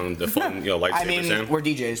sound, the fun, lightsaber sound. We're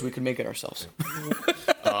DJs. We can make it ourselves.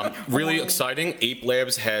 Really exciting. Ape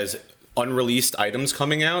Labs has unreleased items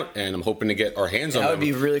coming out, and I'm hoping to get our hands on them would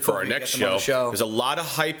be really cool for our next show. There's a lot of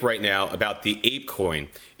hype right now about the Ape Coin.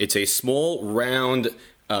 It's a small, round,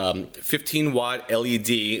 15-watt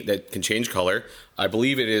LED that can change color. I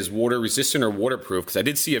believe it is water resistant or waterproof, because I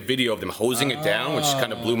did see a video of them hosing it down, which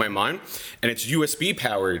kind of blew my mind. And it's USB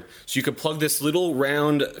powered, so you can plug this little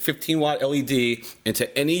round 15-watt LED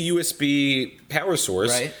into any USB power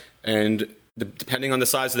source, and depending on the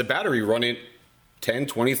size of the battery, run it 10,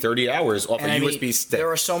 20, 30 hours off a USB stick.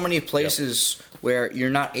 There are so many places where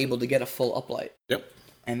you're not able to get a full uplight. Yep.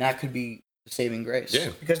 And that could be the saving grace. Yeah.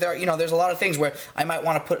 Because there's a lot of things where I might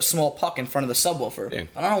want to put a small puck in front of the subwoofer,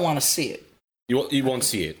 but I don't want to see it. You won't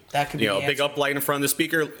see it. That could be a big uplight in front of the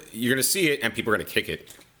speaker, you're going to see it, and people are going to kick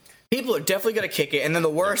it. People are definitely going to kick it, and then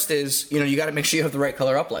the worst is, you got to make sure you have the right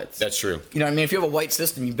color uplights. That's true. You know what I mean? If you have a white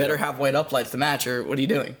system, you better have white uplights to match, or what are you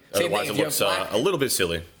doing? Otherwise it looks a little bit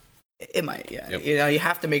silly. It might, yeah. Yep. You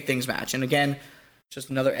have to make things match. And again, just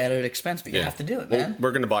another added expense, but you have to do it, man. We're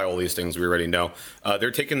going to buy all these things, we already know. They're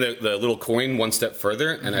taking the little coin one step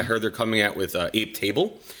further, and I heard they're coming out with Ape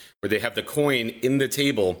Table, where they have the coin in the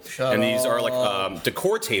table. And these are like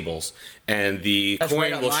decor tables. And the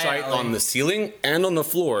coin will shine on the ceiling and on the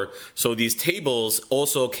floor. So these tables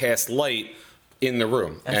also cast light in the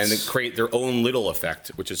room and create their own little effect,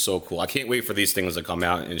 which is so cool. I can't wait for these things to come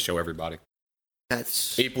out and show everybody.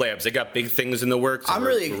 That's Ape Labs. They got big things in the works. I'm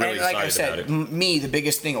really excited like I said, about it. The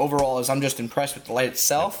biggest thing overall is I'm just impressed with the light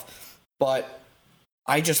itself, but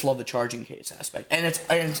I just love the charging case aspect. And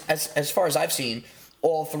as far as I've seen,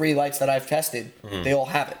 all three lights that I've tested, they all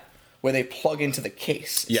have it, where they plug into the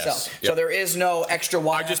case itself. Yep. So there is no extra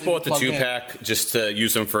wire. I just bought the 2-pack just to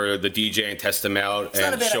use them for the DJ and test them out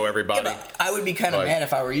and show everybody. Yeah, I would be kind of mad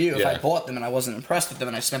if I were you, if I bought them and I wasn't impressed with them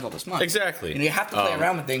and I spent all this money. Exactly. You have to play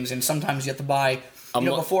around with things, and sometimes you have to buy.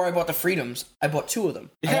 Before I bought the Freedoms, I bought 2 of them.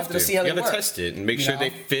 You have to see how they work. You have to test it and make sure they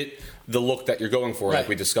fit the look that you're going for, like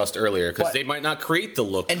we discussed earlier, because they might not create the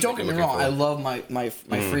look. And don't get me wrong, I love my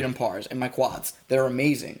Freedom Pars and my quads. They're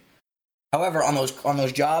amazing. However, on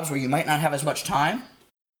those jobs where you might not have as much time,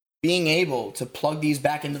 being able to plug these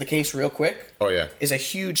back into the case real quick is a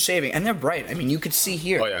huge saving. And they're bright. I mean, you could see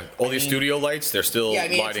here. Oh, yeah. All these studio lights, they're still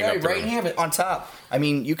lighting up. It's very bright here, but on top, I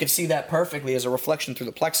mean, you could see that perfectly as a reflection through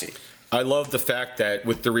the plexi. I love the fact that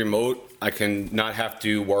with the remote, I can not have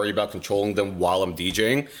to worry about controlling them while I'm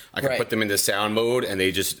DJing. I can put them into sound mode, and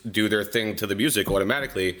they just do their thing to the music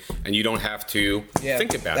automatically, and you don't have to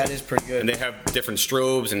think about it. That is pretty good. And they have different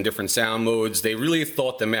strobes and different sound modes. They really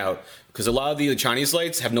thought them out, because a lot of the Chinese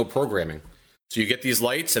lights have no programming. So you get these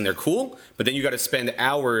lights, and they're cool, but then you got to spend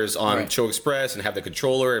hours on Show Express and have the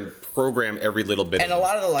controller and program every little bit. And a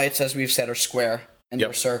lot of the lights, as we've said, are square and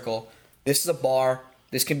they're circle. This is a bar.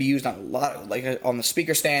 This can be used on a lot, like on the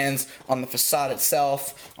speaker stands, on the facade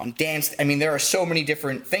itself, on dance. I mean, there are so many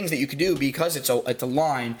different things that you could do because it's a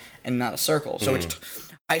line and not a circle. So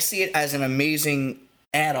I see it as an amazing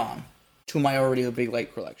add-on to my already big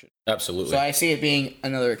light collection. Absolutely. So I see it being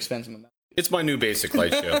another expensive amount. It's my new basic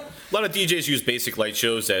light show. A lot of DJs use basic light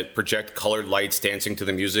shows that project colored lights dancing to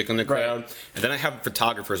the music in the crowd. And then I have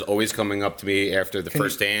photographers always coming up to me after the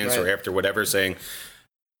first dance or after whatever saying,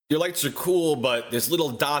 your lights are cool, but there's little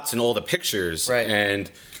dots in all the pictures,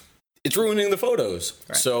 and it's ruining the photos.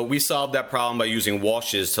 So we solved that problem by using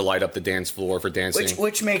washes to light up the dance floor for dancing.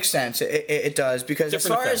 Which makes sense. It does, because as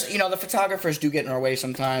far as, the photographers do get in our way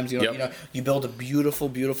sometimes. You build a beautiful,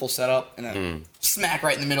 beautiful setup, and then smack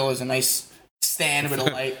right in the middle is a nice stand with a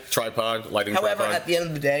light. Tripod, lighting However, tripod. at the end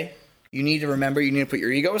of the day, you need to remember, you need to put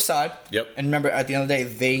your ego aside. Yep. And remember, at the end of the day,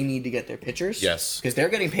 they need to get their pictures. Yes. Because they're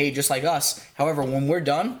getting paid just like us. However, when we're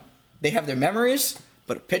done, they have their memories,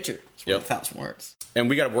 but a picture is worth 1,000 words. And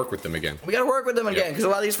we got to work with them again. We got to work with them again, because a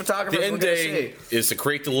lot of these photographers the end day is to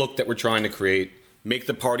create the look that we're trying to create, make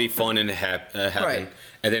the party fun and happen, Right.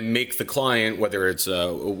 and then make the client, whether it's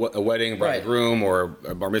a wedding, bride and groom, or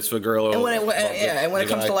a bar mitzvah girl. And when it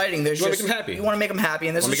comes to lighting, there's you want to make them happy. You want to make them happy,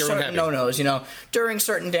 and there's certain no-nos. You know, during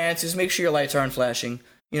certain dances, make sure your lights aren't flashing.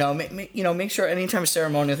 You know, make sure any time of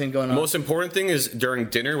ceremonial thing going on. The most important thing is during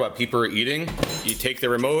dinner while people are eating, you take the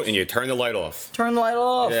remote and you turn the light off. Turn the light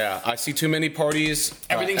off. Yeah, I see too many parties.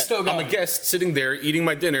 Everything's still going. I'm a guest sitting there eating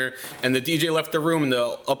my dinner, and the DJ left the room, and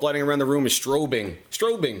the uplighting around the room is strobing,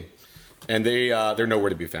 and they're nowhere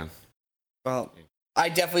to be found. Well, I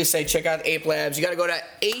definitely say check out Ape Labs. You got to go to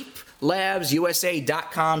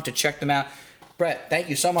apelabsusa.com to check them out. Brett, thank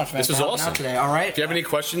you so much, man. This is awesome. Today, all right? If you have any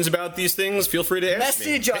questions about these things, feel free to ask me.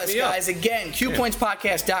 Message us, guys. Again,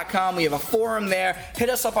 QPointsPodcast.com. We have a forum there. Hit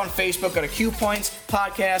us up on Facebook. Go to Q Points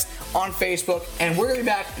Podcast on Facebook. And we're going to be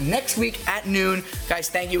back next week at noon. Guys,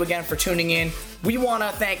 thank you again for tuning in. We want to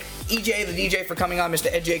thank EJ, the DJ, for coming on,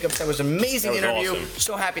 Mr. Ed Jacobs. That was an amazing interview. Awesome.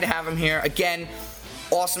 So happy to have him here. Again,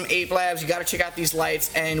 awesome Ape Labs. You got to check out these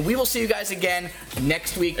lights. And we will see you guys again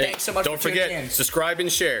next week. Thanks so much for tuning in. Don't forget, subscribe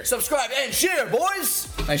and share. Subscribe and share, boys.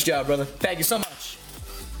 Nice job, brother. Thank you so much.